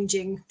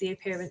changing the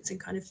appearance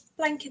and kind of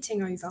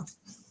blanketing over.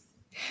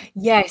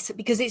 Yes,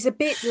 because it's a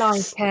bit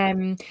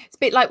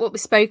like what we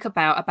spoke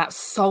about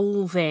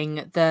solving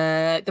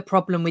the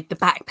problem with the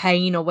back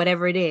pain or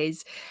whatever it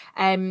is.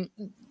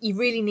 You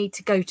really need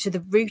to go to the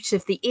root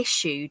of the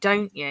issue,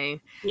 don't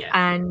you? Yeah.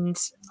 And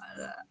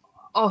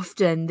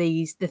often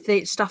the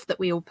stuff that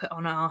we all put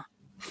on our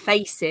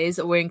faces,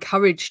 or we're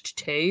encouraged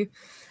to,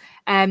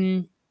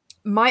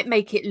 might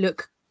make it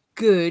look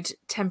good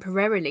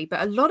temporarily,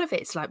 but a lot of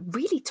it's like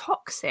really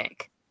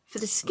toxic for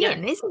the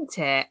skin, isn't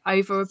it,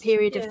 over a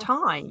period of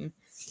time?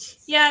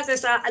 Yeah,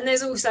 there's that. And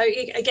there's also,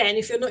 again,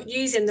 if you're not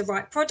using the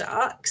right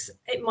products,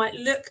 it might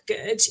look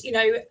good.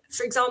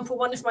 For example,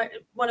 one of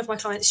my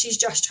clients, she's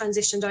just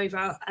transitioned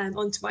over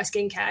onto my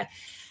skincare,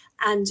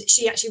 and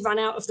she actually ran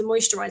out of the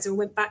moisturizer and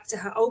went back to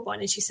her old one.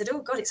 And she said, oh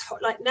God, it's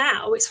hot. Like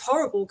now it's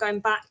horrible going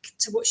back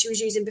to what she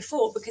was using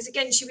before, because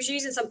again, she was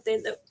using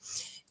something that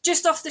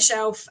just off the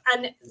shelf.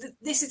 And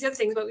this is the other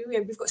thing about,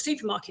 we've got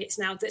supermarkets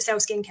now that sell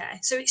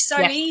skincare. So it's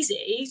so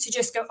easy to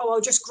just go, oh,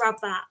 I'll just grab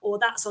that, or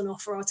that's on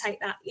offer, I'll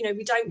take that.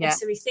 We don't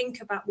necessarily think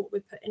about what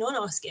we're putting on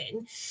our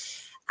skin.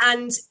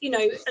 And,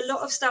 a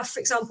lot of stuff, for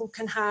example,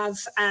 can have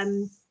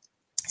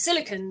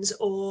silicons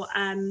or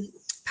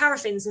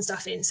paraffins and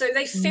stuff in. So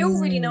they feel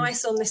really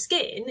nice on the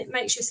skin. It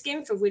makes your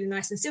skin feel really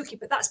nice and silky,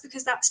 but that's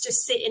because that's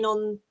just sitting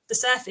on the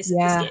surface of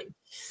the skin.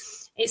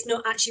 It's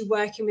not actually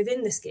working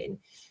within the skin.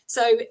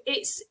 So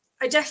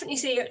I definitely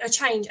see a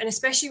change. And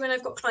especially when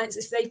I've got clients,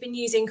 if they've been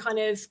using kind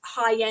of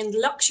high-end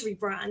luxury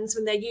brands,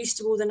 when they're used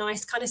to all the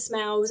nice kind of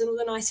smells and all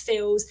the nice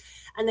feels,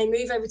 and they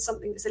move over to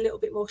something that's a little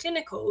bit more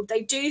clinical,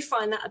 they do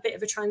find that a bit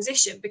of a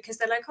transition, because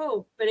they're like,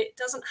 oh, but it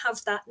doesn't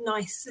have that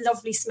nice,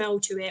 lovely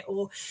smell to it,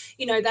 or,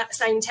 that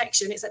same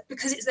texture. And it's like,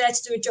 because it's there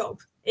to do a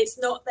job. It's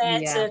not there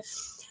to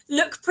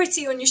look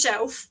pretty on your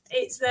shelf.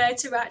 It's there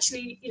to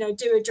actually,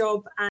 do a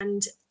job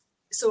and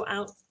sort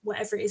out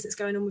whatever it is that's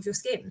going on with your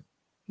skin.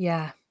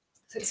 Yeah.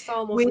 So it's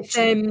far more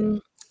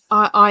functional.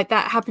 I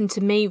that happened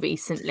to me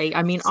recently.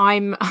 I mean, I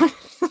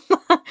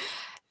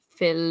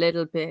feel a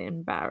little bit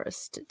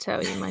embarrassed to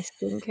tell you my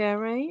skincare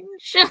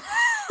range.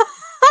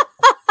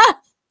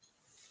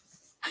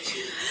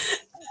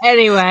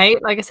 Anyway,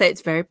 like I said,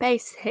 it's very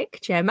basic,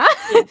 Gemma.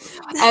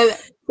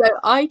 So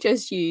I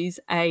just use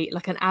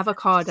an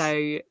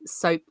avocado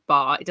soap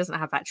bar. It doesn't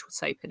have actual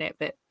soap in it,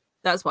 but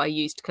that's what I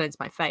use to cleanse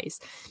my face.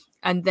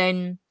 And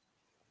then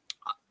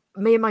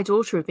me and my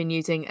daughter have been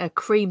using a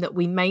cream that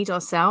we made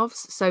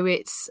ourselves. So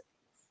it's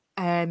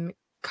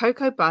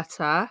cocoa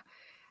butter,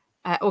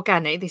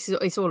 organic.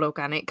 It's all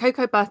organic.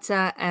 Cocoa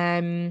butter,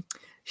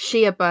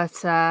 shea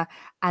butter,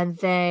 and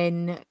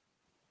then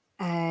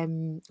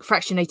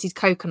fractionated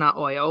coconut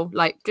oil,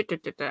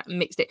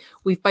 mixed it.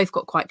 We've both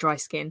got quite dry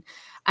skin,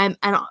 and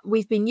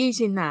we've been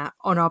using that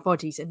on our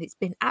bodies, and it's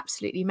been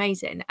absolutely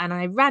amazing. And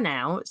I ran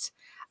out,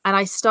 and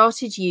I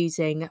started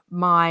using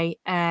my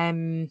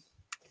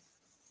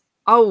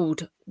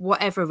old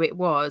whatever it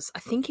was. I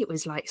think it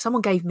was like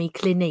someone gave me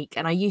Clinique,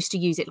 and I used to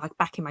use it like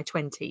back in my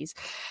 20s,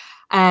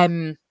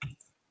 and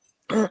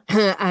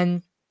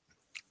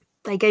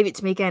they gave it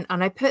to me again,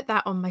 and I put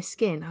that on my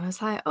skin. I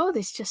was like, oh,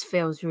 this just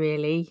feels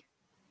really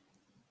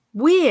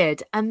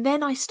Weird. And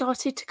then I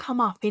started to come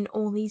up in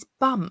all these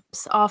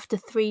bumps after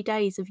 3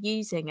 days of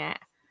using it.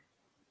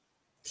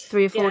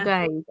 3 or 4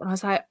 days, and I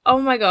was like, "Oh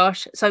my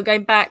gosh." So I'm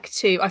going back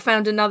to, I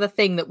found another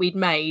thing that we'd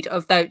made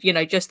of those,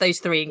 just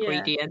those 3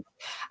 ingredients,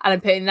 and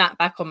I'm putting that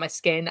back on my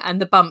skin, and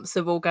the bumps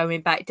are all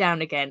going back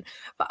down again.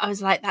 But I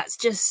was like, that's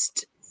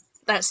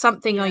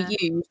something I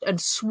used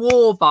and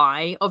swore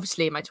by,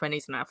 obviously in my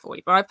 20s and now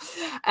 45.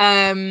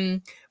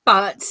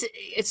 But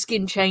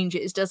skin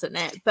changes, doesn't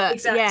it? But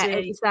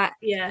exactly. it's that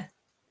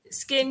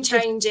skin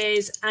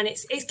changes, and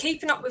it's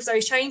keeping up with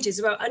those changes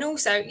as well, and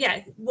also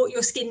what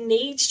your skin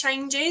needs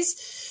changes.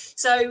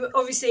 So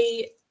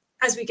obviously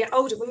as we get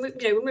older, when we're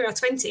in our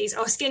 20s,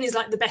 our skin is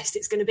like the best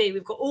it's going to be.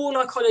 We've got all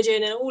our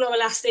collagen and all our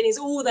elastin is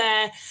all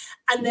there,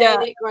 and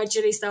then it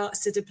gradually starts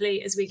to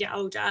deplete as we get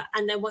older,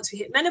 and then once we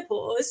hit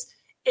menopause,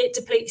 it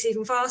depletes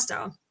even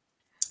faster.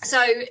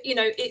 So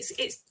it's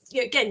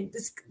again,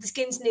 the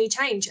skins need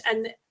change,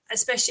 and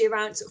especially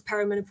around sort of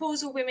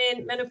perimenopausal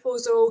women,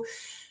 menopausal,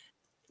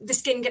 the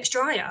skin gets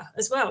drier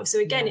as well. So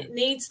again, it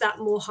needs that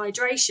more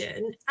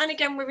hydration. And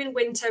again, we're in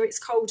winter, it's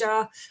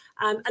colder.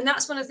 And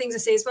that's one of the things I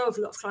see as well with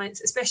a lot of clients,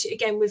 especially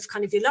again with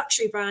kind of your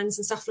luxury brands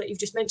and stuff like you've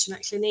just mentioned,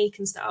 like Clinique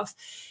and stuff.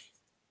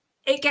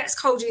 It gets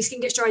colder, your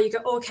skin gets dry. You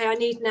go, okay, I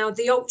need now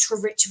the ultra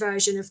rich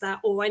version of that,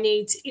 or I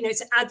need,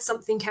 to add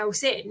something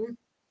else in.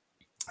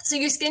 So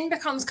your skin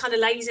becomes kind of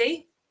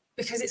lazy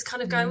because it's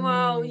kind of going,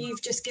 well,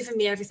 you've just given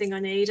me everything I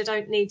need. I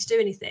don't need to do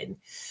anything.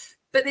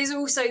 But there's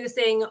also the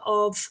thing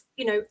of,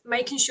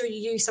 making sure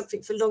you use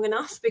something for long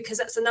enough, because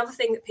that's another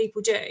thing that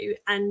people do,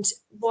 and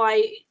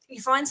why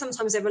you find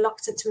sometimes they're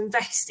reluctant to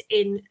invest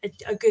in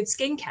a good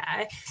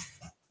skincare,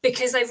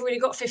 because they've already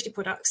got 50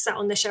 products sat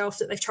on their shelf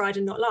that they've tried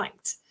and not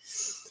liked.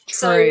 True.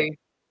 So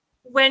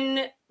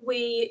when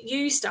we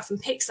use stuff and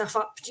pick stuff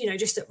up,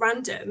 just at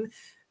random,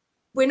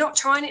 we're not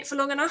trying it for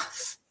long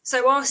enough.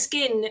 So our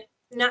skin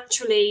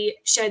naturally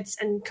sheds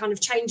and kind of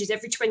changes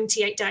every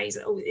 28 days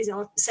is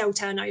our cell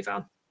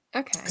turnover.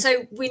 Okay.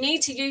 So we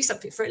need to use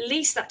something for at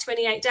least that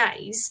 28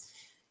 days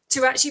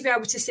to actually be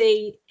able to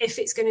see if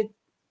it's going to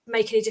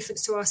make any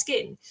difference to our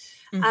skin.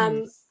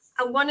 And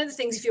one of the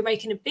things, if you're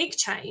making a big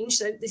change,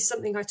 so this is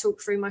something I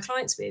talk through my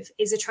clients with,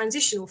 is a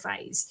transitional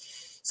phase.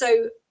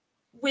 So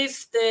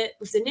with the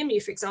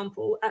NIMU, for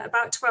example, at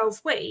about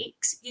 12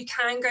 weeks, you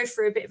can go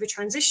through a bit of a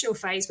transitional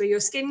phase where your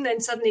skin then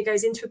suddenly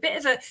goes into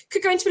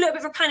could go into a little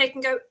bit of a panic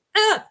and go,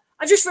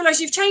 I've just realised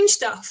you've changed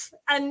stuff,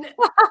 and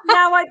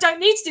now I don't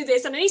need to do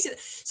this, and I need to.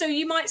 So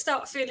you might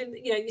start feeling,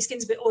 your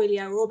skin's a bit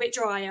oilier or a bit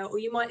drier, or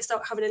you might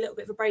start having a little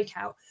bit of a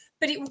breakout,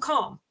 but it will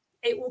calm.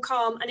 It will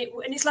calm, and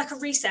it's like a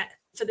reset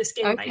for the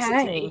skin,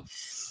 basically.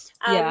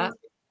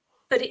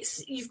 But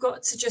you've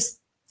got to just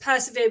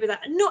persevere with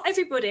that. And not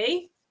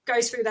everybody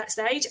goes through that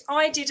stage.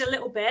 I did a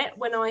little bit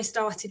when I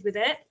started with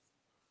it.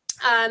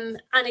 And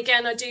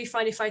again, I do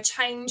find if I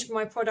change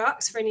my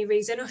products for any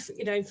reason,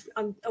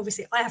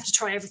 obviously I have to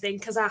try everything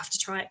because I have to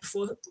try it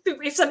before.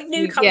 If something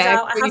new comes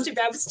out, I have to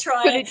be able to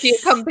try it. Put it to your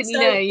company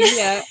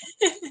name,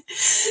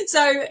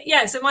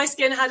 So my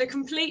skin had a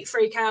complete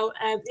freak out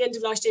at the end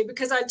of last year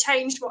because I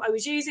changed what I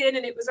was using,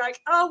 and it was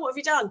like, oh, what have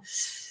you done?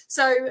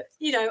 So,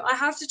 I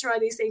have to try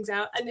these things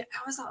out. And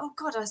I was like, oh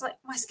God,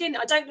 my skin,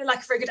 I don't look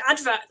like a very good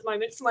advert at the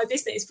moment for my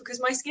business because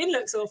my skin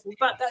looks awful.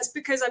 But that's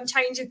because I'm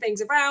changing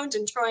things around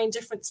and trying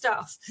different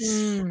stuff.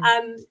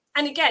 And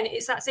again,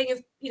 it's that thing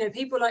of,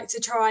 people like to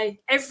try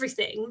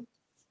everything.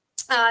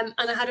 And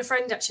I had a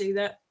friend actually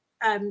that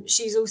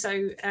she's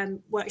also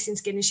works in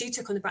skin, and she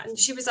took on the brand, and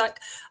she was like,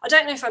 I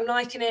don't know if I'm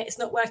liking it. It's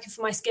not working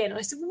for my skin. And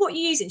I said, well, what are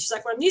you using? She's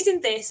like, well, I'm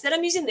using this, then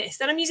I'm using this,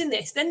 then I'm using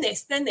this, then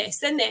this, then this,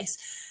 then this.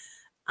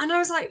 And I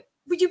was like,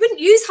 well, you wouldn't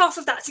use half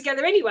of that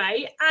together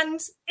anyway, and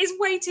it's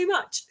way too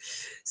much.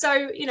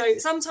 So,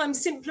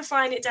 sometimes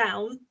simplifying it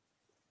down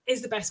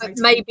is the best way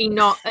to maybe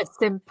not as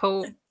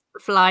simple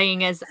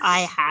flying as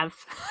I have.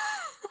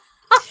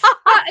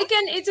 But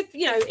again,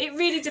 it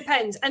really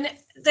depends. And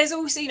there's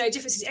also,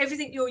 differences.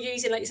 Everything you're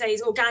using, like you say,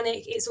 is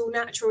organic. It's all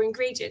natural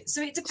ingredients.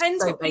 So it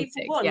depends what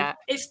people want. Yeah.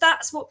 If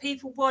that's what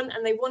people want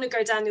and they want to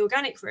go down the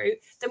organic route,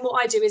 then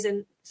what I do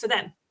isn't for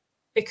them,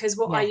 because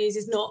what I use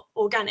is not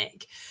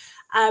organic.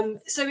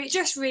 So it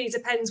just really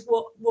depends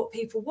what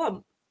people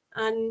want.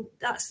 And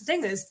that's the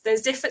thing.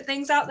 There's different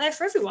things out there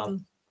for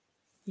everyone.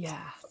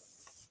 Yeah.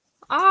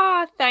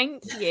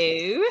 Thank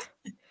you.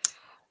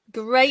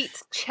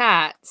 Great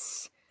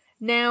chats.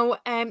 Now,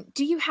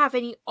 do you have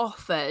any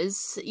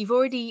offers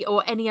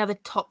or any other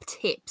top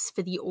tips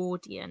for the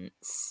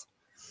audience?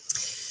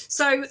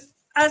 So,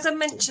 as I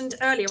mentioned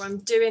earlier, I'm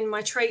doing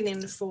my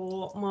training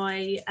for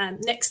my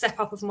next step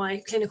up of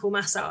my clinical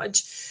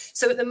massage.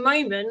 So at the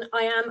moment,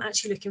 I am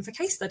actually looking for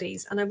case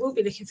studies, and I will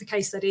be looking for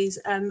case studies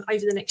over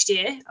the next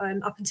year,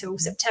 up until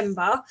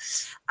September.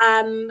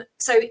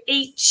 So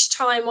each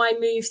time I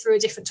move through a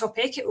different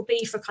topic, it will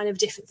be for kind of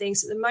different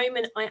things. At the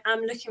moment, I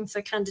am looking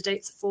for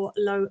candidates for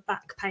low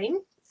back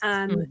pain.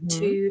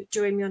 to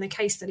join me on a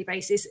case study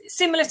basis,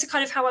 similar to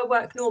kind of how I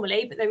work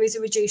normally, but there is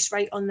a reduced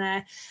rate on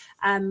there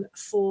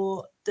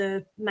for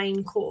the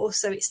main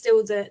course. So it's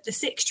still the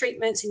 6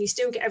 treatments, and you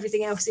still get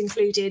everything else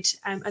included,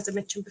 as I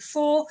mentioned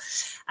before,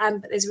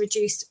 but there's a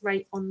reduced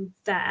rate on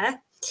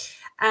there.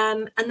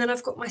 And then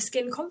I've got my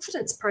Skin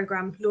Confidence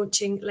program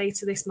launching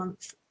later this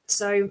month.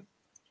 So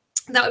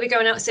that will be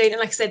going out soon. And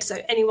like I said, so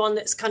anyone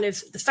that's kind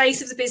of the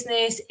face of the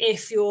business,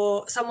 if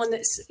you're someone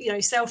that's,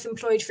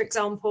 self-employed, for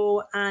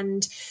example,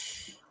 and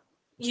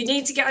you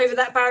need to get over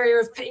that barrier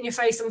of putting your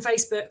face on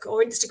Facebook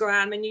or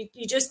Instagram, and you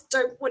just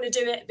don't want to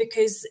do it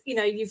because,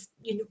 you're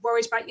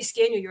worried about your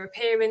skin or your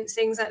appearance,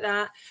 things like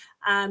that.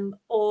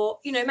 Or,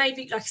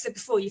 maybe, like I said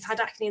before, you've had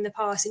acne in the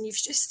past and you've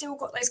just still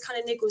got those kind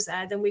of niggles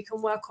there, then we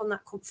can work on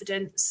that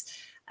confidence,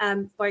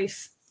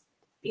 both,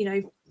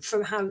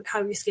 from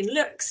how your skin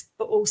looks,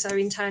 but also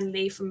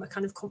internally from a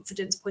kind of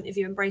confidence point of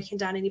view, and breaking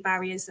down any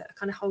barriers that are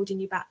kind of holding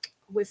you back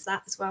with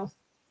that as well.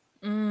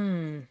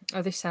 Oh,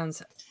 this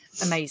sounds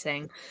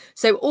amazing.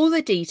 So all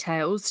the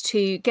details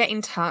to get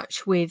in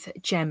touch with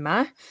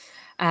Jemma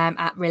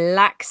at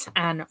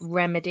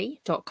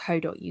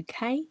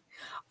relaxandremedy.co.uk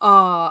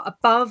are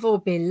above or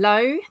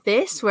below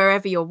this,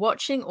 wherever you're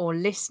watching or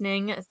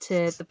listening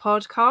to the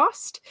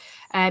podcast.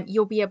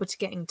 You'll be able to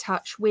get in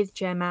touch with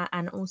Jemma,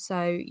 and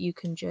also you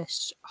can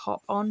just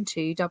hop on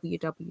to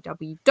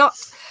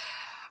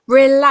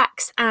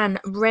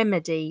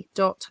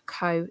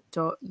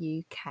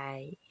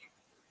www.relaxandremedy.co.uk.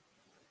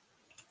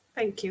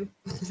 Thank you.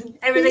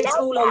 Everything's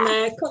all on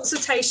there.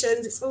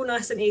 Consultations, it's all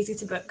nice and easy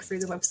to book through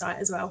the website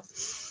as well.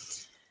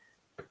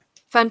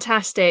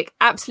 Fantastic.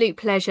 Absolute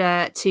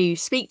pleasure to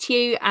speak to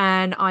you,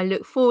 and I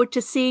look forward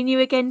to seeing you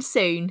again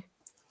soon.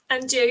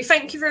 And you.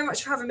 Thank you very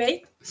much for having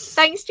me.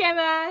 Thanks,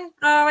 Jemma.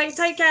 All right,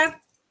 take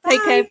care.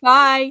 Take care.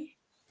 Bye.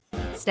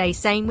 Stay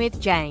Sane with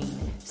Jane,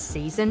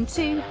 Season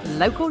 2,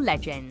 Local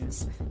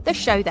Legends, the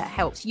show that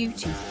helps you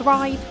to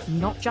thrive,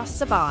 not just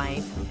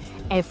survive.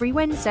 Every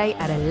Wednesday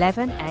at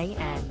 11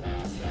 a.m.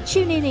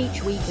 Tune in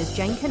each week as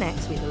Jane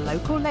connects with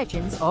local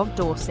legends of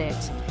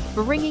Dorset,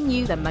 bringing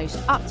you the most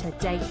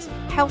up-to-date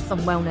health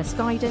and wellness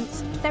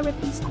guidance,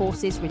 therapies,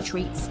 courses,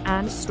 retreats,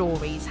 and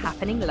stories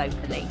happening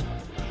locally.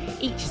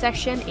 Each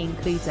session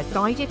includes a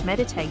guided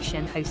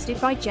meditation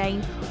hosted by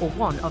Jane or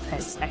one of her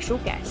special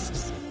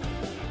guests.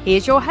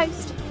 Here's your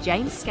host,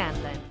 James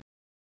Scanlon.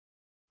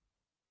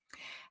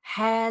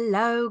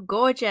 Hello,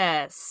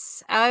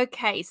 gorgeous.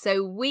 Okay,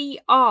 so we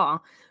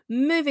are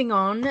moving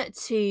on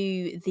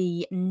to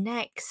the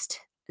next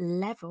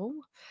level,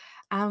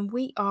 and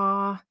we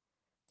are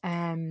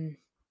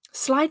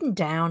sliding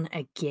down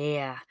a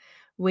gear.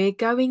 We're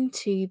going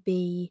to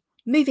be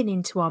moving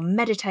into our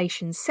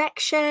meditation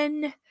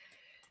section,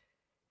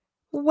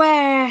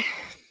 where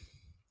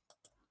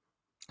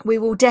we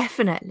will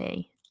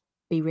definitely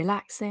be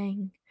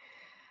relaxing.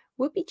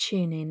 We'll be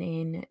tuning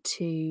in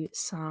to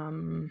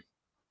some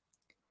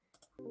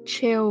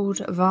chilled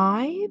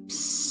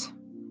vibes.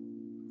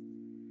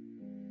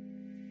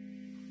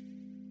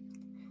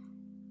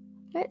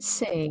 Let's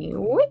see,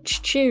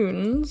 which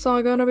tunes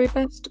are going to be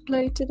best to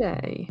play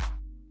today?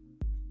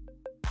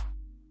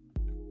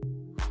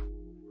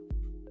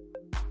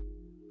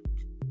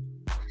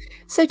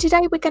 So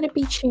today we're going to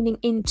be tuning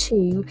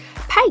into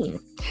pain,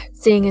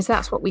 seeing as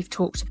that's what we've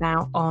talked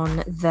about on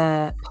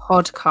the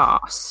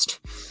podcast.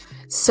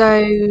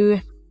 So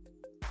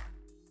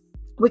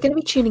we're going to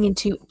be tuning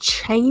into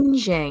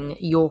changing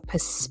your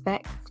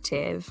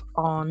perspective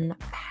on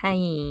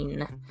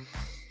pain.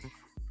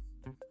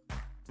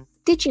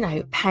 Did you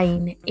know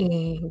pain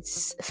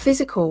is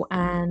physical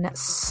and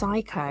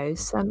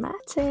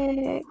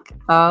psychosomatic?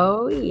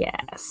 Oh,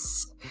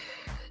 yes.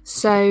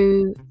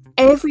 So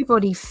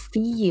everybody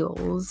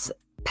feels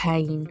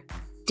pain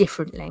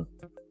differently.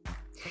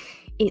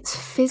 It's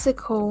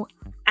physical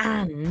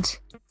and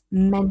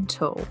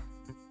mental.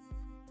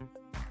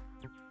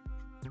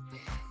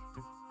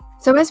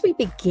 So as we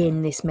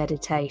begin this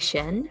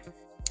meditation,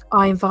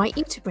 I invite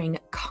you to bring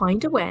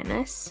kind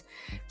awareness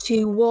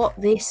to what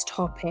this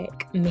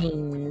topic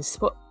means,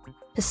 what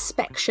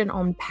perspection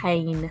on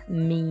pain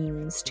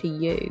means to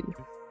you,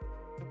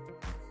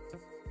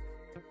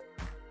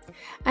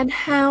 and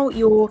how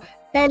your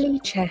belly,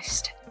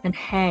 chest, and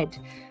head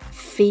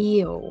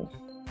feel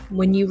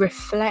when you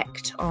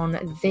reflect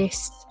on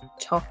this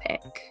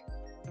topic.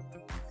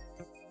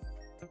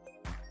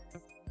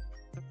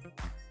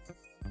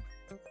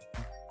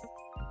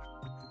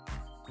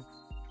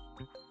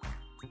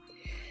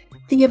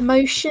 The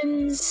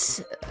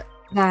emotions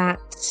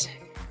that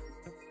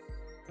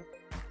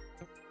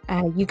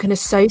you can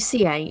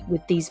associate with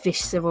these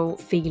visceral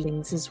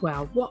feelings as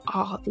well. What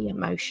are the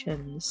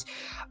emotions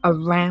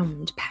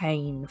around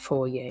pain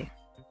for you?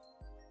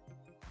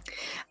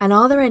 And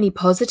are there any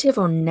positive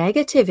or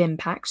negative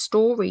impact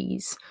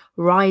stories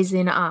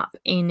rising up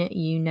in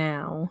you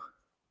now?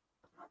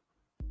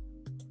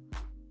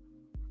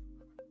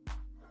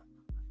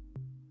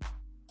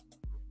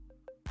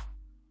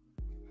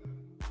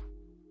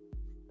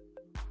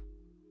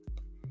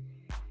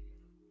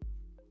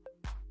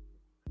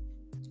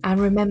 And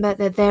remember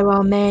that there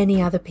are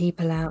many other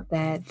people out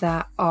there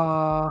that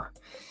are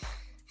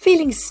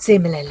feeling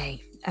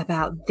similarly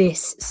about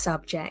this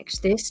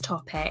subject, this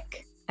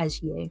topic,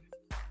 as you.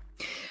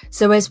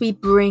 So as we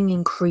bring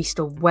increased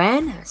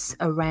awareness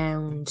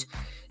around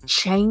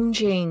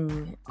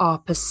changing our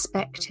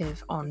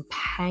perspective on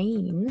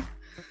pain,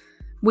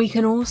 we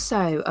can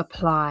also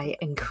apply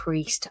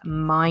increased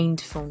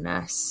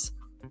mindfulness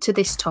to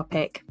this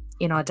topic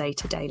in our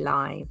day-to-day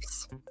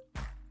lives.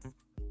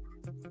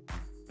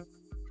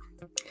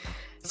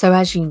 So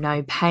as you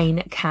know,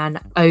 pain can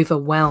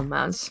overwhelm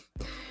us,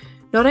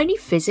 not only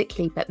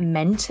physically but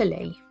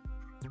mentally.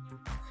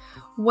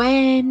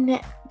 When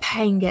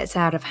pain gets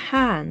out of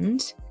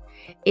hand,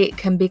 it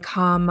can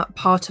become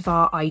part of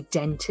our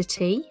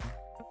identity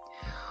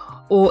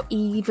or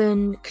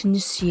even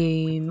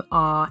consume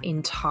our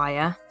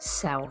entire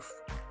self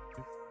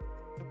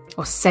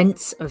or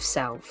sense of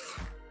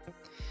self.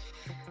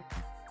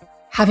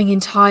 Having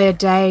entire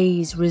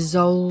days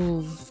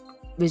resolving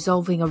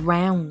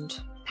around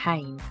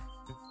pain.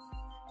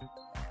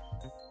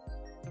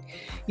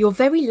 Your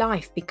very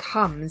life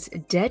becomes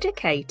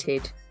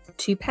dedicated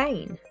to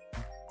pain.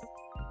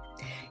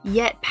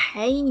 Yet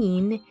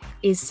pain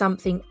is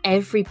something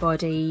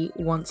everybody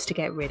wants to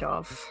get rid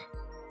of.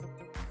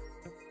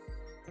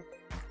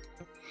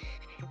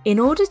 In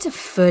order to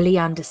fully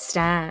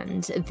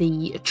understand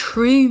the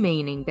true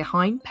meaning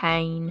behind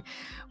pain,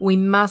 we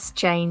must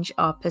change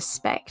our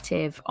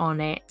perspective on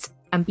it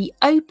and be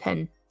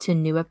open to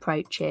new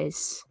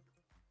approaches.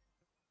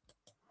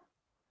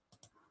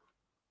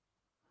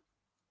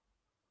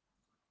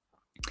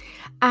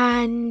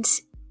 And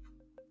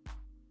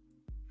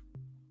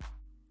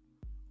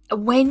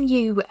when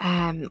you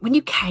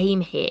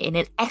came here in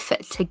an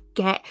effort to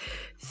get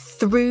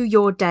through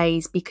your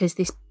days because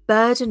this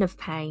burden of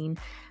pain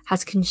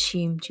has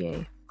consumed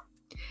you,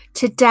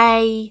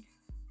 today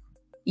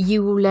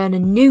you will learn a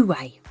new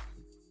way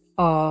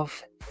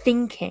of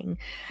thinking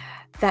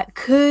that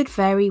could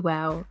very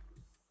well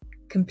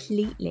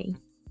completely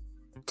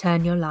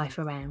turn your life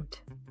around.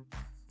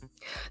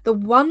 The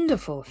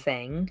wonderful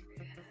thing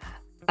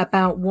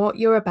about what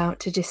you're about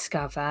to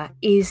discover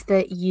is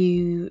that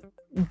you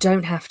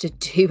don't have to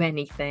do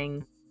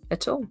anything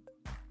at all.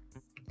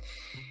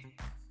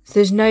 So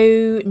there's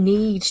no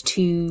need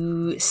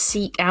to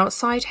seek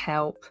outside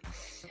help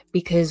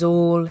because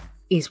all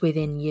is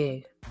within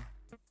you.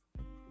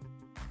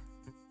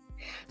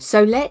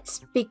 So let's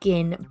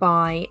begin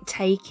by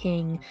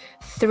taking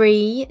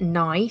 3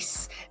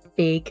 nice,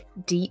 big,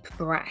 deep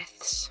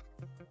breaths.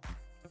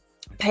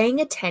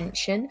 Paying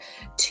attention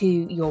to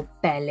your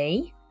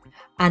belly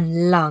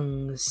and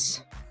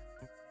lungs.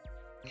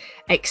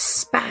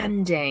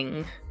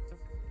 Expanding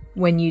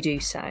when you do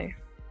so.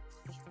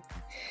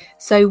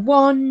 So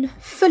 1,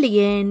 fully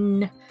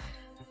in.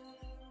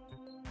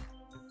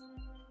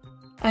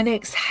 And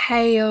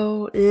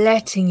exhale,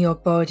 letting your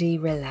body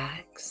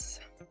relax.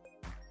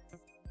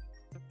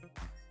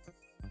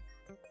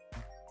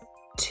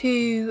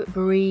 2,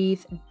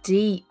 breathe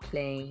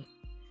deeply.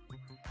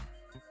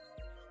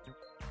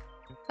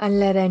 And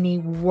let any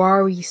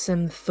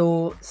worrisome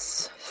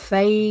thoughts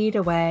fade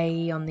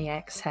away on the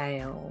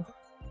exhale.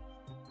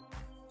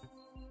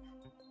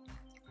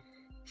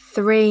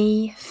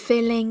 3,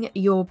 filling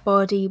your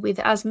body with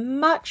as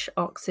much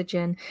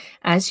oxygen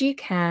as you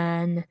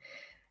can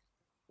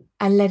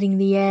and letting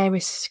the air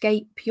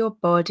escape your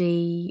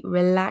body,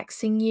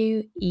 relaxing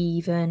you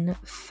even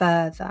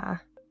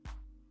further.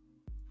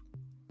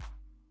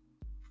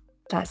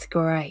 That's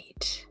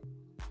great.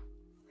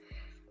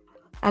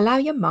 Allow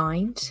your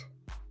mind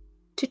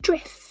to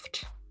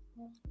drift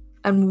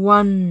and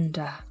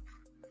wander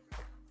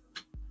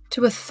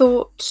to a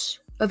thought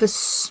of a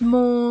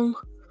small,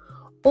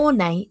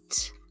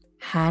 ornate,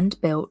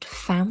 hand-built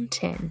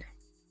fountain.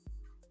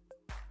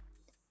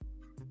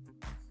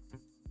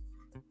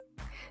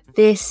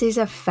 This is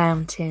a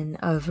fountain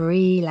of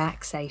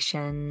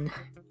relaxation.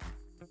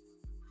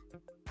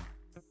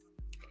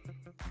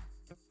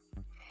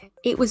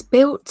 It was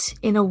built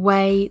in a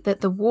way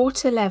that the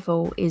water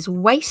level is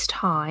waist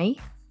high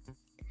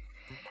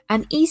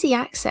and easy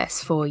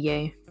access for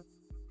you.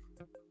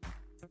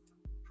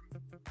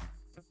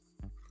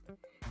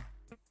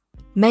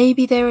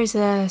 Maybe there is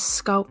a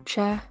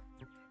sculpture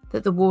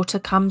that the water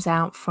comes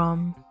out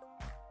from,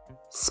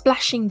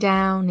 splashing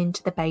down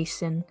into the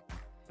basin.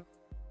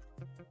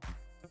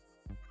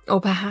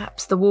 Or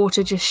perhaps the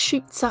water just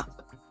shoots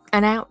up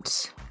and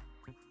out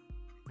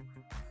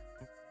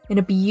in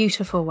a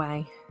beautiful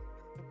way.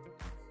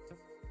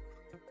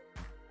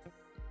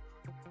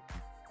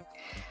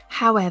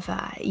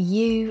 However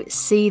you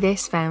see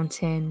this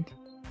fountain,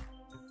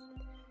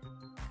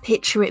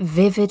 picture it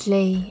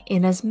vividly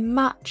in as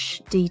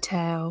much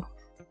detail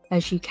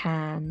as you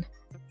can.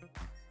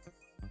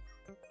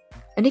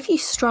 And if you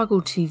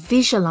struggle to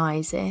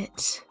visualize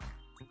it,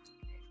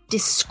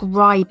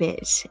 describe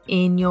it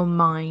in your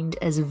mind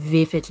as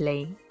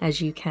vividly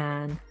as you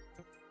can.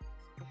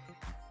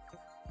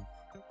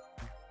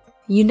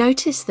 You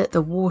notice that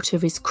the water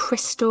is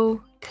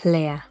crystal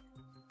clear.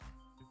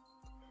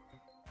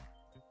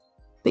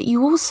 But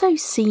you also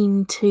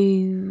seem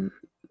to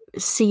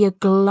see a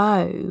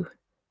glow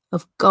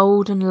of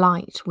golden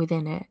light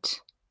within it.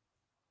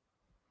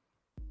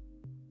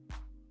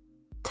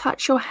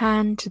 Touch your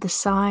hand to the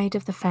side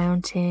of the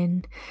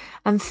fountain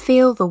and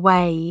feel the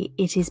way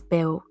it is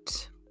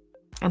built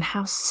and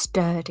how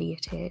sturdy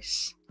it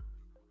is.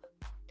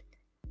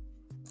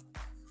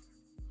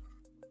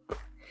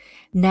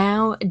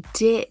 Now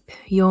dip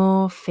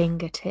your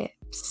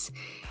fingertips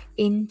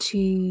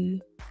into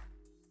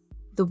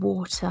the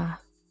water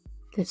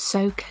that's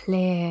so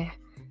clear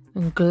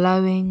and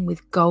glowing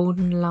with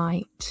golden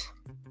light.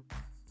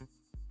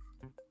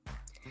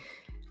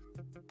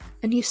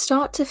 And you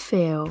start to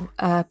feel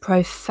a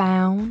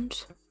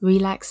profound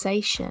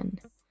relaxation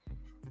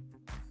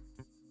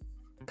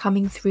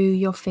coming through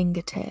your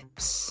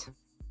fingertips.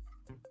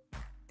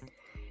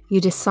 You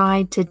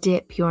decide to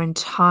dip your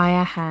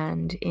entire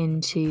hand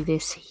into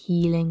this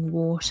healing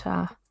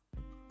water.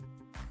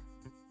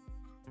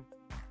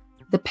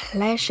 The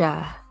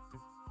pleasure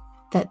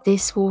that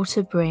this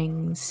water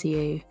brings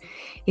you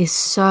is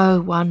so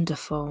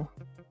wonderful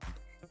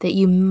that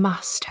you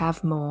must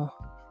have more.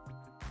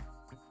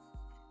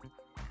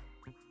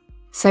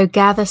 So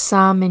gather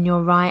some in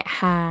your right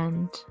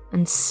hand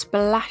and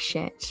splash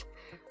it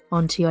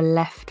onto your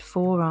left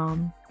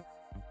forearm.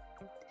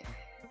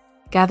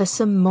 Gather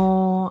some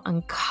more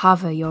and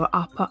cover your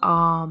upper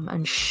arm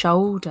and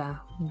shoulder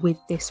with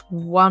this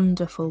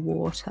wonderful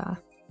water.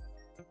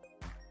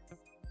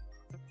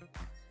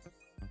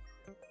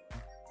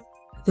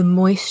 The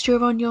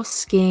moisture on your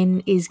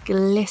skin is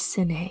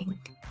glistening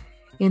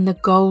in the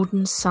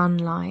golden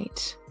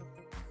sunlight,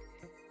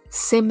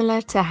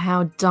 similar to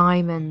how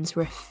diamonds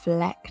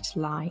reflect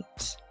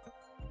light.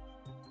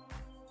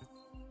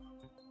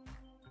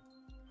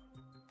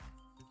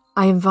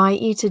 I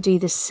invite you to do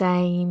the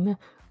same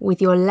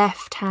with your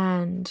left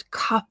hand,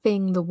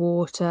 cupping the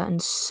water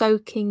and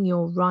soaking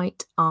your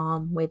right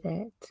arm with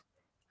it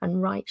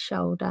and right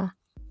shoulder.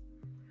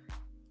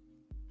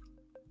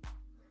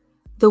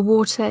 The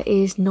water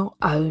is not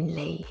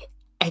only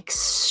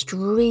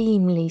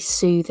extremely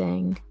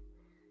soothing,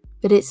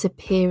 but its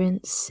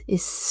appearance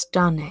is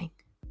stunning.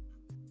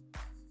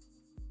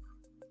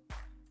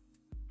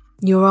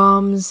 Your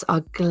arms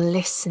are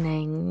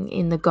glistening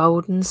in the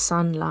golden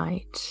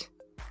sunlight,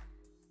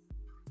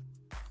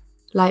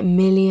 like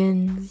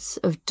millions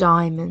of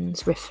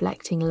diamonds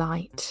reflecting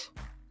light.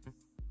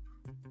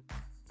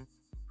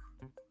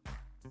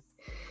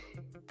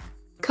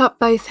 Cup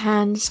both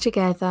hands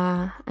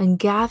together and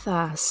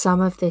gather some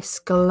of this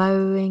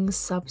glowing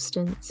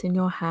substance in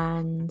your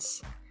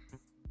hands.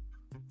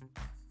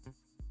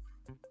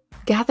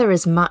 Gather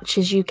as much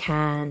as you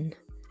can,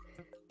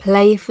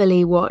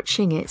 playfully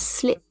watching it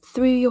slip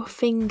through your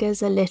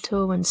fingers a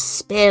little and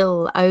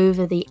spill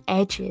over the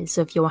edges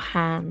of your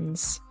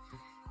hands.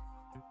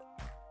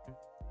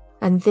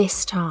 And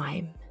this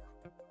time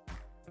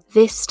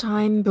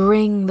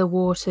bring the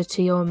water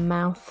to your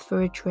mouth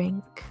for a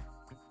drink.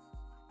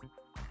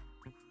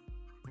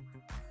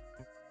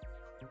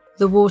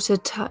 The water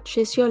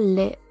touches your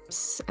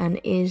lips and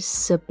is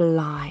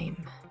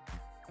sublime.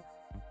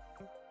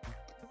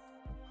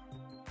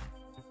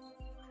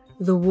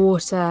 The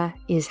water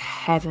is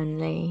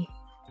heavenly.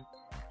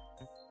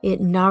 It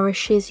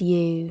nourishes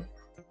you.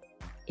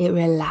 It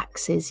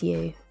relaxes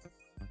you.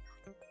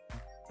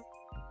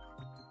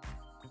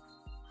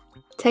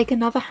 Take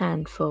another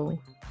handful.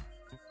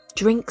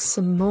 Drink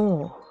some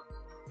more.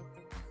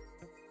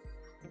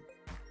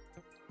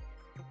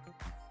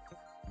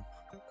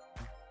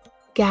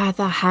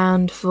 Gather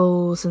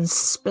handfuls and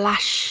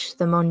splash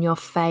them on your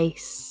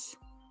face.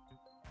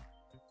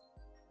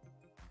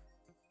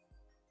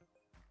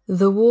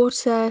 The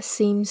water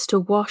seems to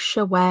wash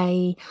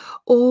away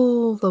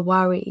all the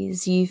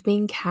worries you've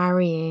been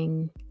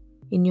carrying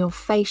in your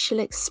facial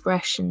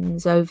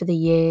expressions over the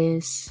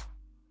years.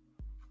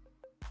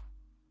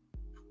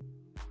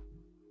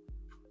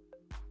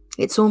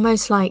 It's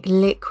almost like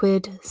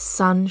liquid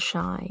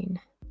sunshine.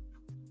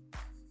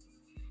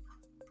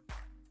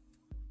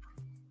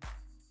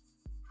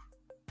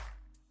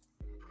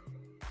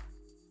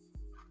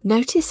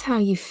 Notice how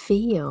you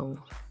feel.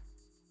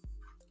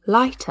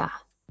 Lighter,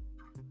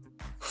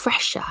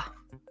 fresher.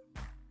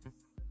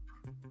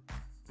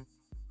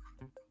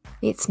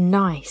 It's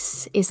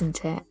nice,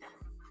 isn't it?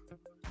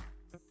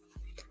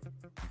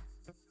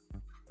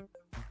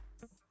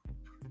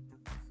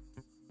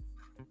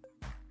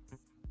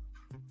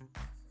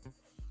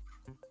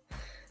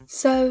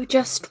 So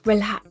just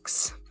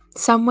relax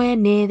somewhere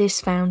near this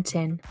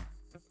fountain,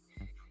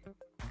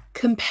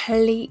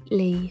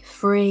 completely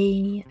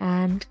free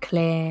and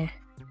clear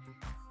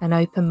and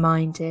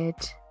open-minded.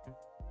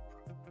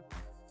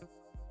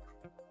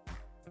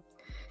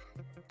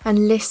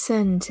 And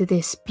listen to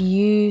this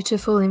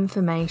beautiful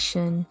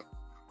information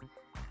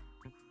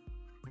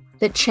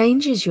that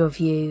changes your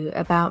view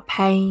about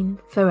pain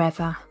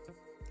forever.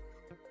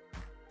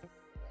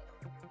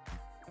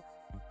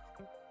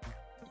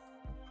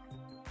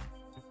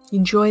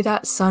 Enjoy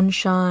that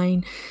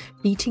sunshine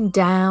beating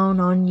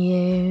down on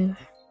you.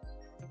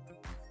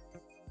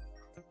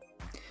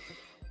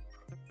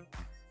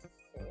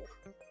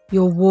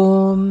 You're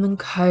warm and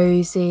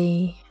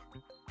cozy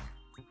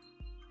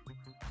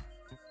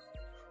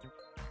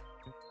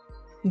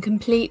and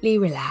completely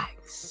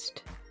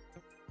relaxed.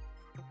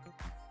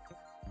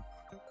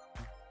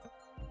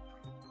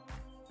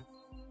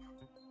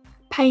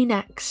 Pain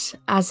acts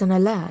as an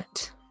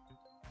alert.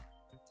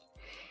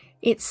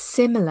 It's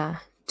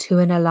similar to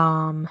an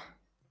alarm.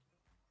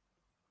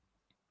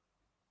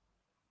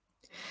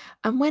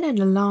 And when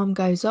an alarm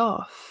goes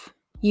off,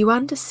 you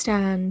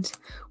understand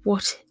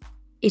what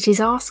it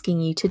is asking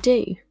you to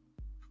do,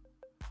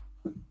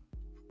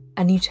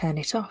 and you turn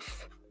it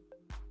off.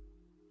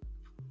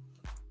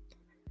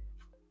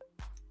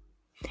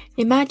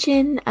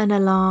 Imagine an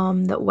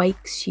alarm that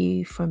wakes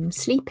you from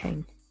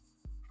sleeping.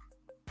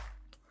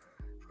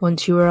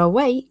 Once you are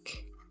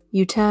awake,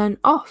 you turn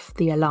off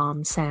the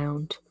alarm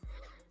sound,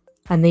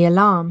 and the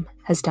alarm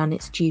has done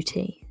its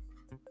duty.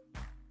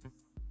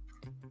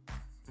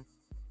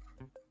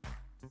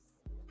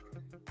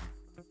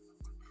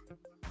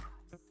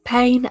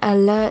 Pain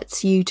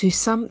alerts you to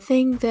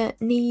something that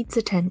needs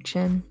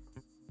attention.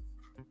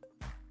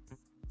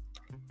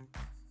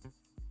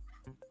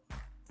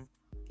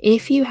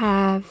 If you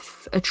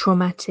have a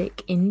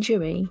traumatic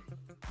injury,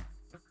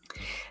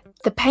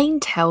 the pain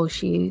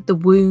tells you the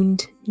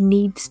wound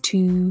needs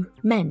to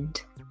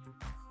mend.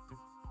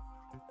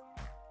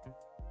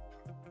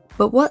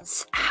 But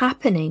what's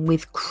happening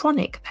with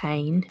chronic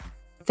pain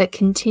that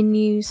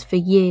continues for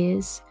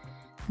years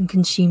and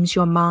consumes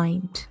your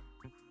mind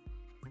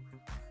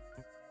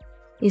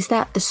is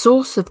that the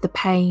source of the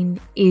pain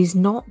is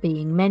not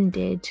being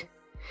mended,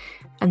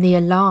 and the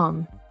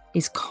alarm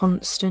is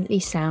constantly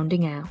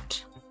sounding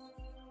out.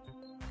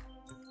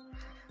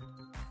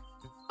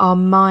 Our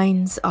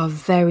minds are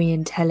very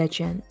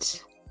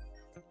intelligent,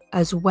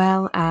 as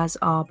well as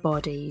our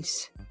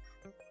bodies.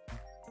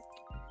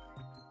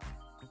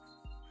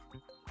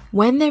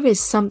 When there is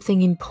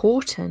something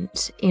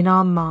important in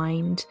our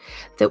mind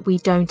that we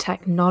don't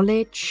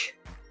acknowledge,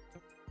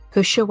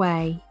 push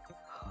away,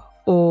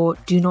 or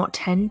do not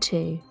tend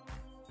to,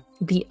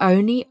 the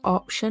only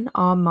option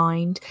our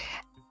mind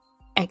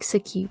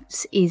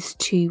executes is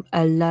to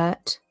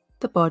alert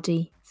the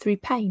body through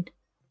pain.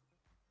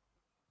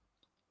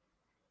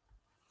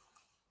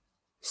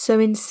 So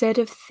instead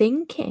of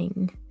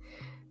thinking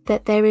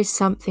that there is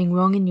something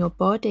wrong in your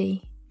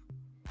body,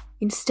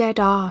 instead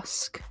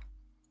ask,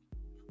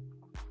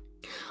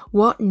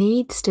 what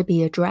needs to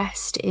be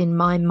addressed in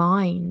my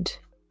mind?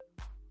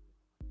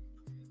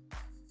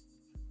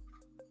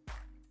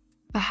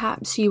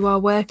 Perhaps you are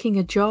working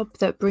a job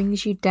that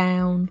brings you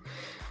down,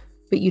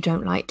 but you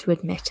don't like to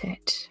admit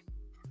it.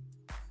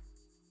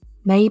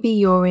 Maybe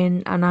you're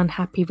in an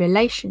unhappy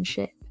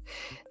relationship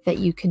that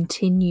you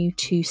continue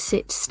to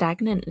sit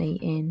stagnantly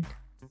in.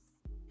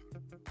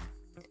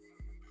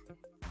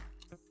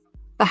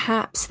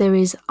 Perhaps there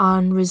is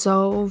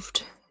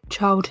unresolved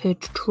childhood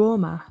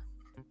trauma.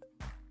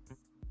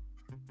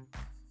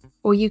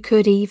 Or you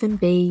could even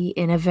be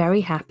in a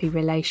very happy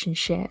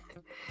relationship,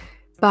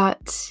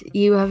 but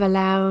you have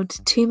allowed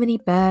too many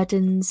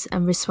burdens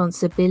and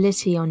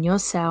responsibility on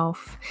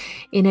yourself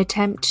in an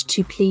attempt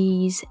to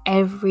please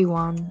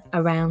everyone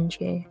around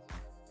you.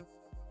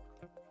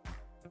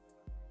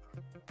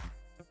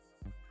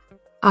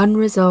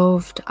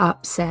 Unresolved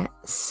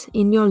upsets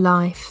in your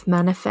life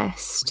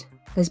manifest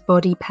as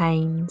body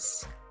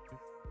pains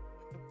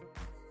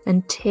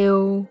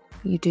until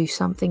you do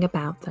something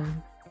about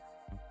them.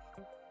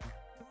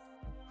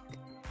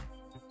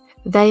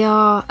 They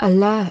are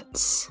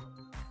alerts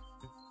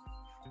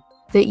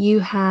that you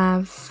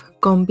have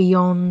gone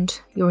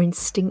beyond your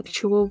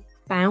instinctual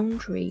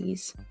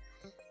boundaries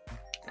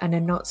and are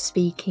not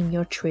speaking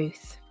your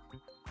truth.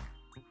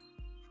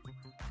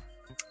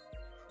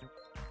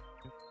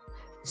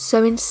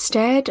 So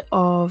instead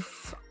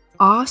of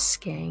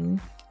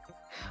asking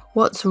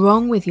what's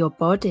wrong with your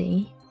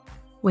body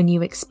when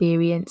you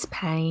experience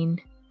pain,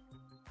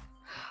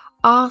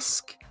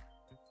 ask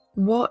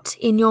what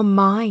in your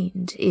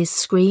mind is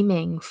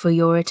screaming for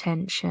your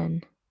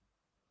attention,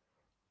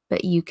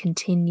 but you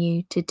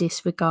continue to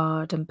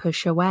disregard and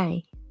push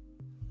away.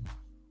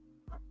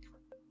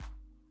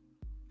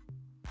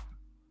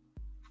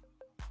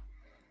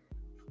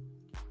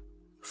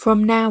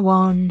 From now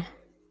on,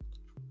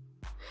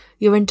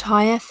 your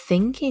entire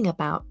thinking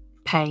about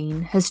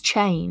pain has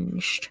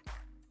changed.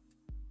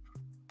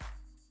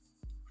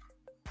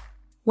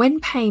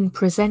 When pain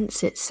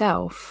presents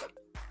itself,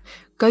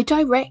 go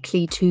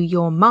directly to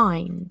your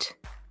mind.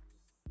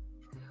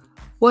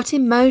 What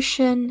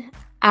emotion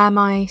am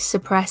I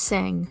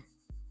suppressing?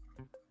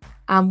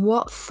 And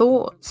what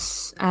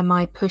thoughts am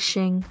I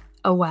pushing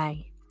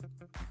away?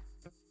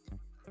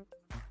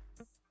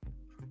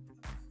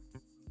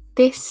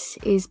 This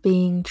is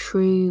being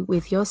true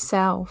with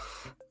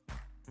yourself,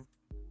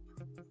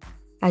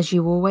 as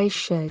you always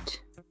should.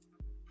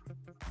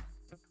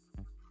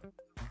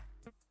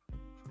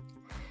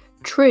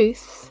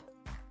 Truth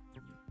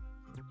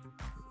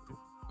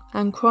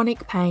and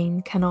chronic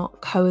pain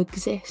cannot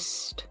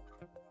coexist.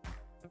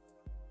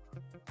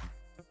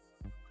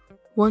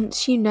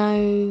 Once you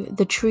know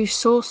the true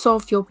source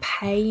of your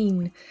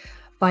pain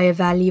by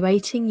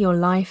evaluating your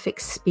life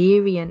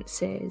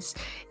experiences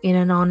in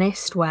an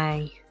honest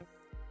way,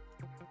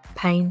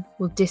 pain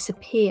will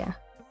disappear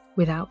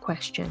without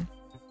question.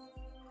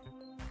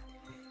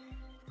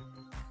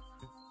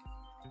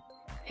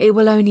 It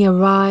will only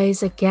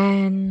arise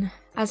again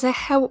as a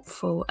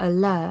helpful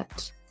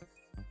alert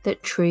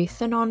that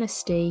truth and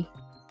honesty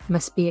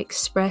must be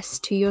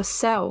expressed to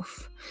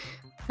yourself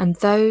and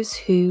those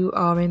who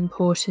are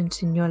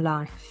important in your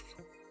life.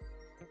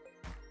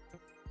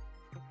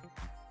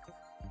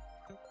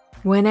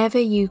 Whenever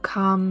you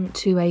come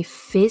to a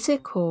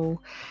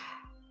physical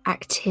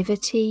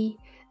activity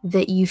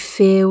that you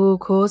feel will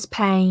cause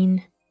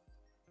pain,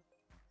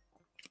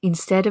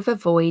 instead of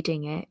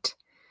avoiding it,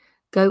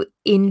 go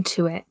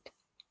into it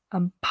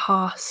and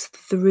pass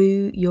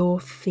through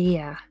your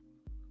fear.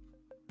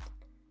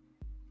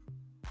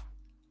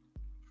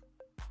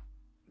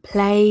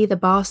 Play the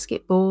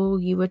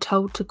basketball you were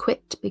told to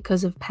quit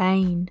because of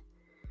pain.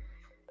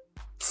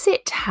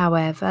 Sit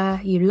however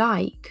you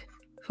like,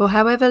 for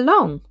however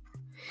long.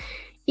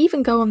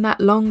 Even go on that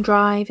long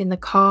drive in the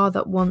car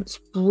that once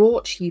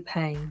brought you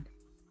pain.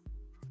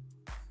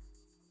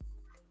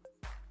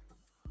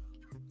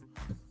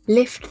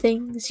 Lift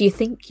things you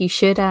think you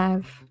should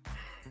have.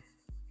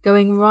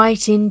 Going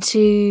right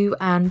into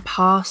and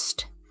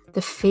past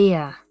the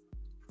fear.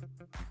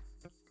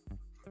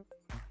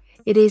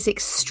 It is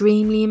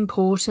extremely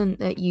important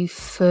that you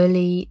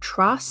fully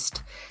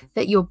trust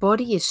that your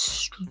body is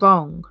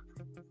strong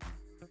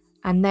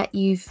and that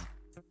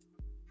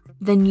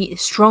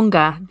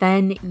stronger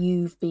than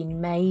you've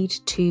been made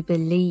to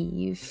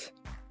believe.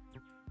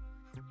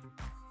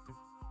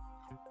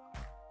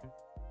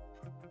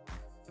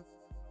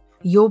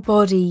 Your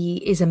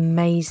body is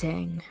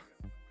amazing.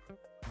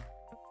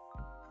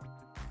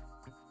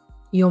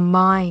 Your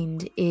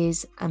mind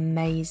is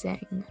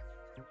amazing.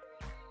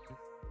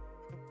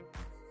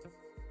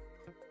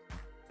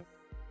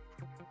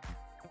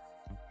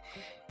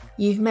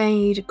 You've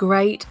made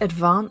great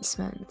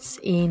advancements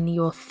in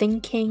your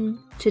thinking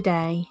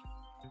today.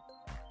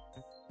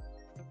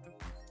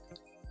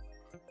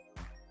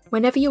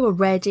 Whenever you are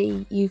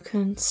ready, you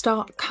can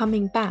start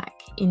coming back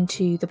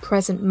into the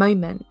present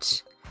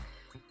moment,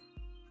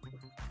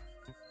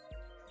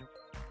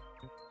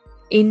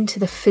 into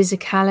the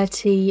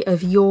physicality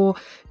of your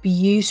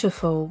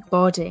beautiful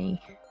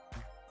body.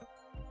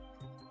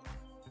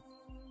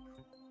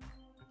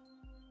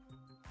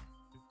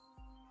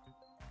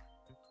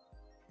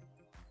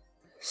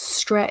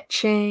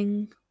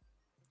 Stretching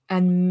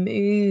and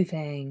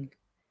moving.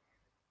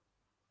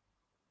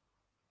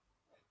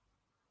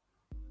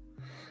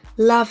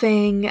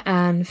 Loving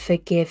and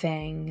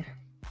forgiving.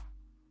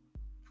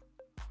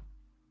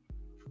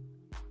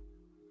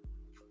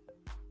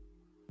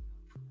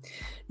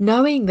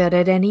 Knowing that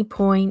at any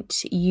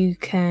point you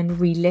can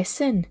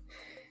re-listen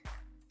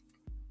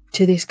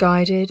to this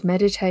guided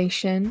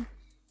meditation,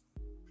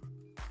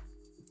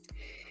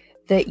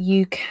 that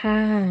you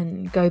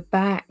can go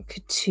back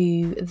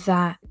to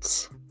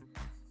that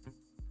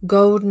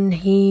golden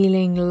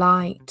healing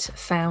light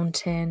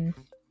fountain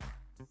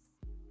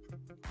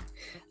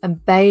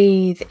and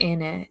bathe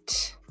in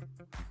it.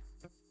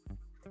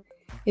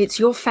 It's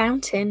your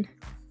fountain.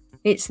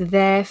 It's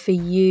there for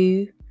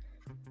you,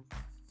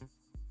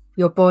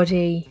 your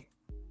body,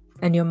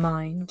 and your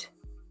mind.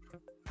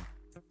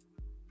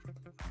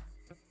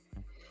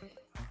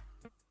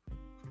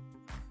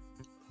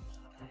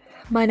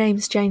 My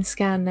name's Jane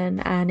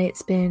Scanlon, and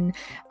it's been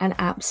an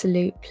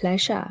absolute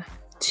pleasure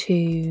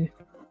to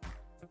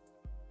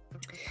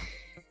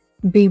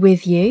be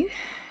with you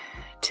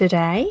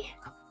today.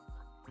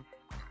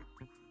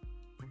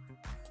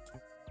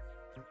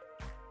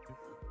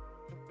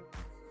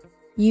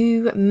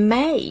 You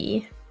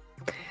may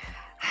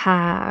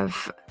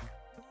have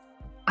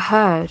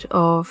heard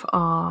of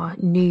our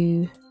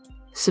new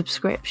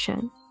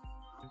subscription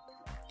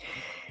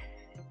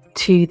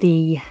to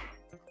the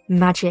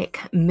Magic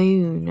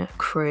Moon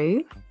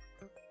Crew.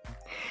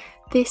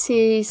 This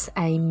is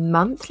a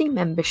monthly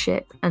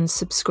membership and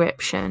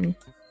subscription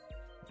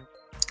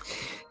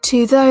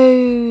to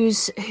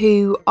those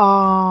who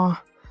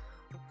are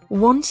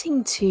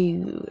wanting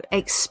to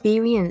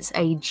experience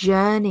a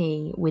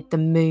journey with the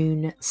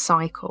moon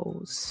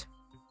cycles.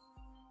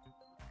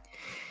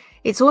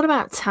 It's all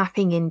about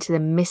tapping into the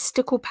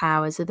mystical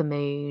powers of the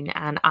moon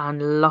and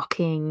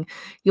unlocking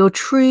your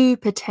true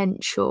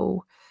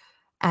potential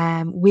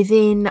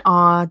within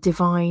our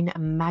Divine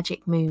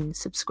Magic Moon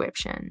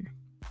subscription.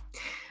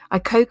 I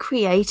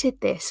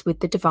co-created this with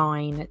the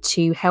Divine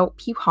to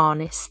help you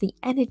harness the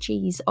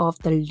energies of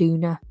the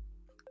lunar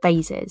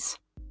phases.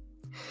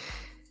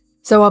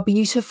 So our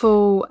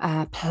beautiful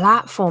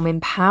platform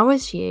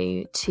empowers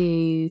you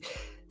to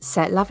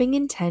set loving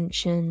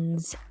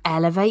intentions,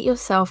 elevate your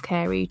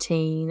self-care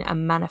routine,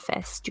 and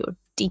manifest your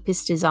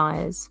deepest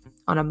desires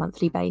on a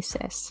monthly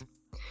basis.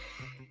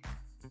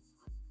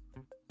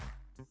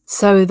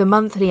 So the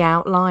monthly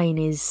outline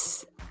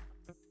is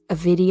a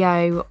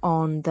video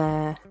on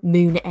the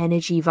moon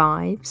energy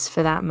vibes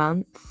for that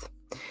month.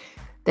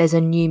 There's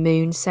a new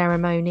moon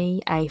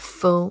ceremony, a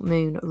full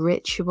moon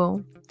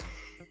ritual.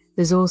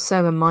 There's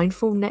also a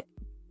mindfulness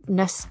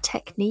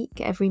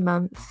technique every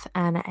month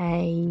and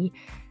a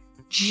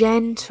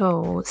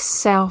gentle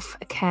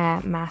self-care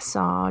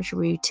massage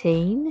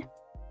routine.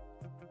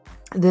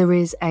 There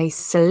is a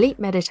sleep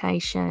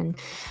meditation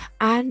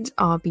and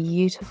our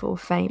beautiful,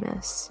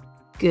 famous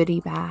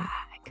goodie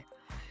bag,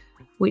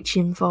 which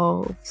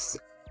involves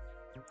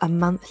a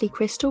monthly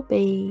crystal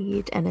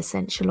bead, an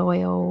essential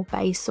oil,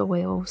 base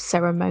oil,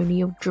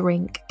 ceremonial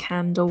drink,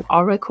 candle,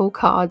 oracle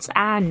cards,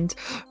 and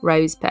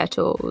rose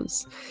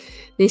petals.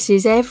 This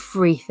is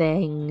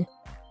everything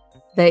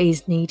that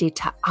is needed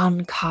to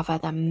uncover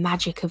the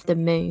magic of the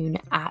moon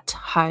at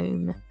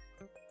home.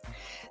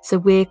 So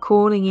we're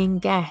calling in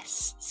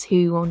guests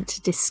who want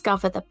to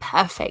discover the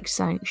perfect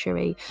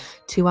sanctuary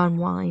to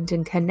unwind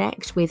and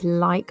connect with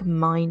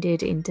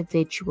like-minded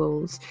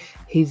individuals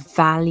who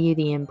value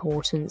the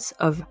importance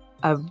of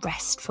a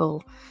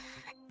restful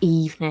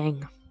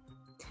evening.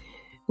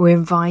 We're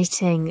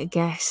inviting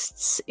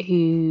guests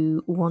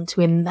who want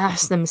to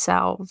immerse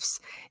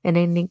themselves in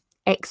an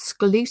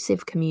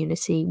exclusive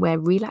community where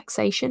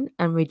relaxation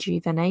and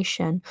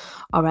rejuvenation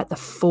are at the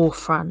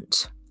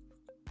forefront.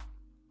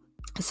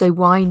 So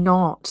why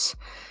not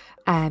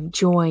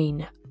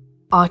join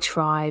our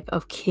tribe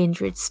of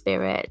kindred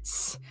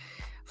spirits,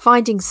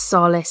 finding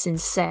solace in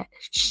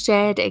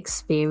shared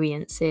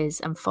experiences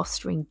and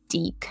fostering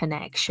deep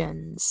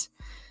connections?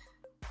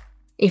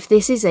 If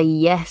this is a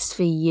yes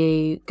for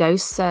you, go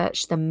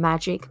search the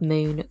Magic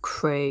Moon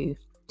Crew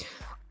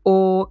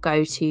or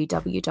go to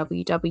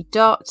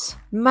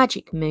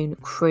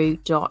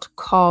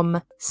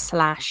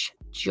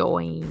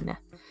www.magicmooncrew.com/join.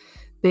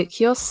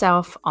 Book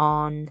yourself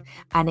on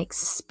and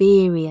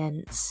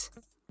experience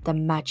the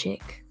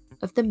magic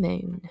of the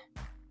moon.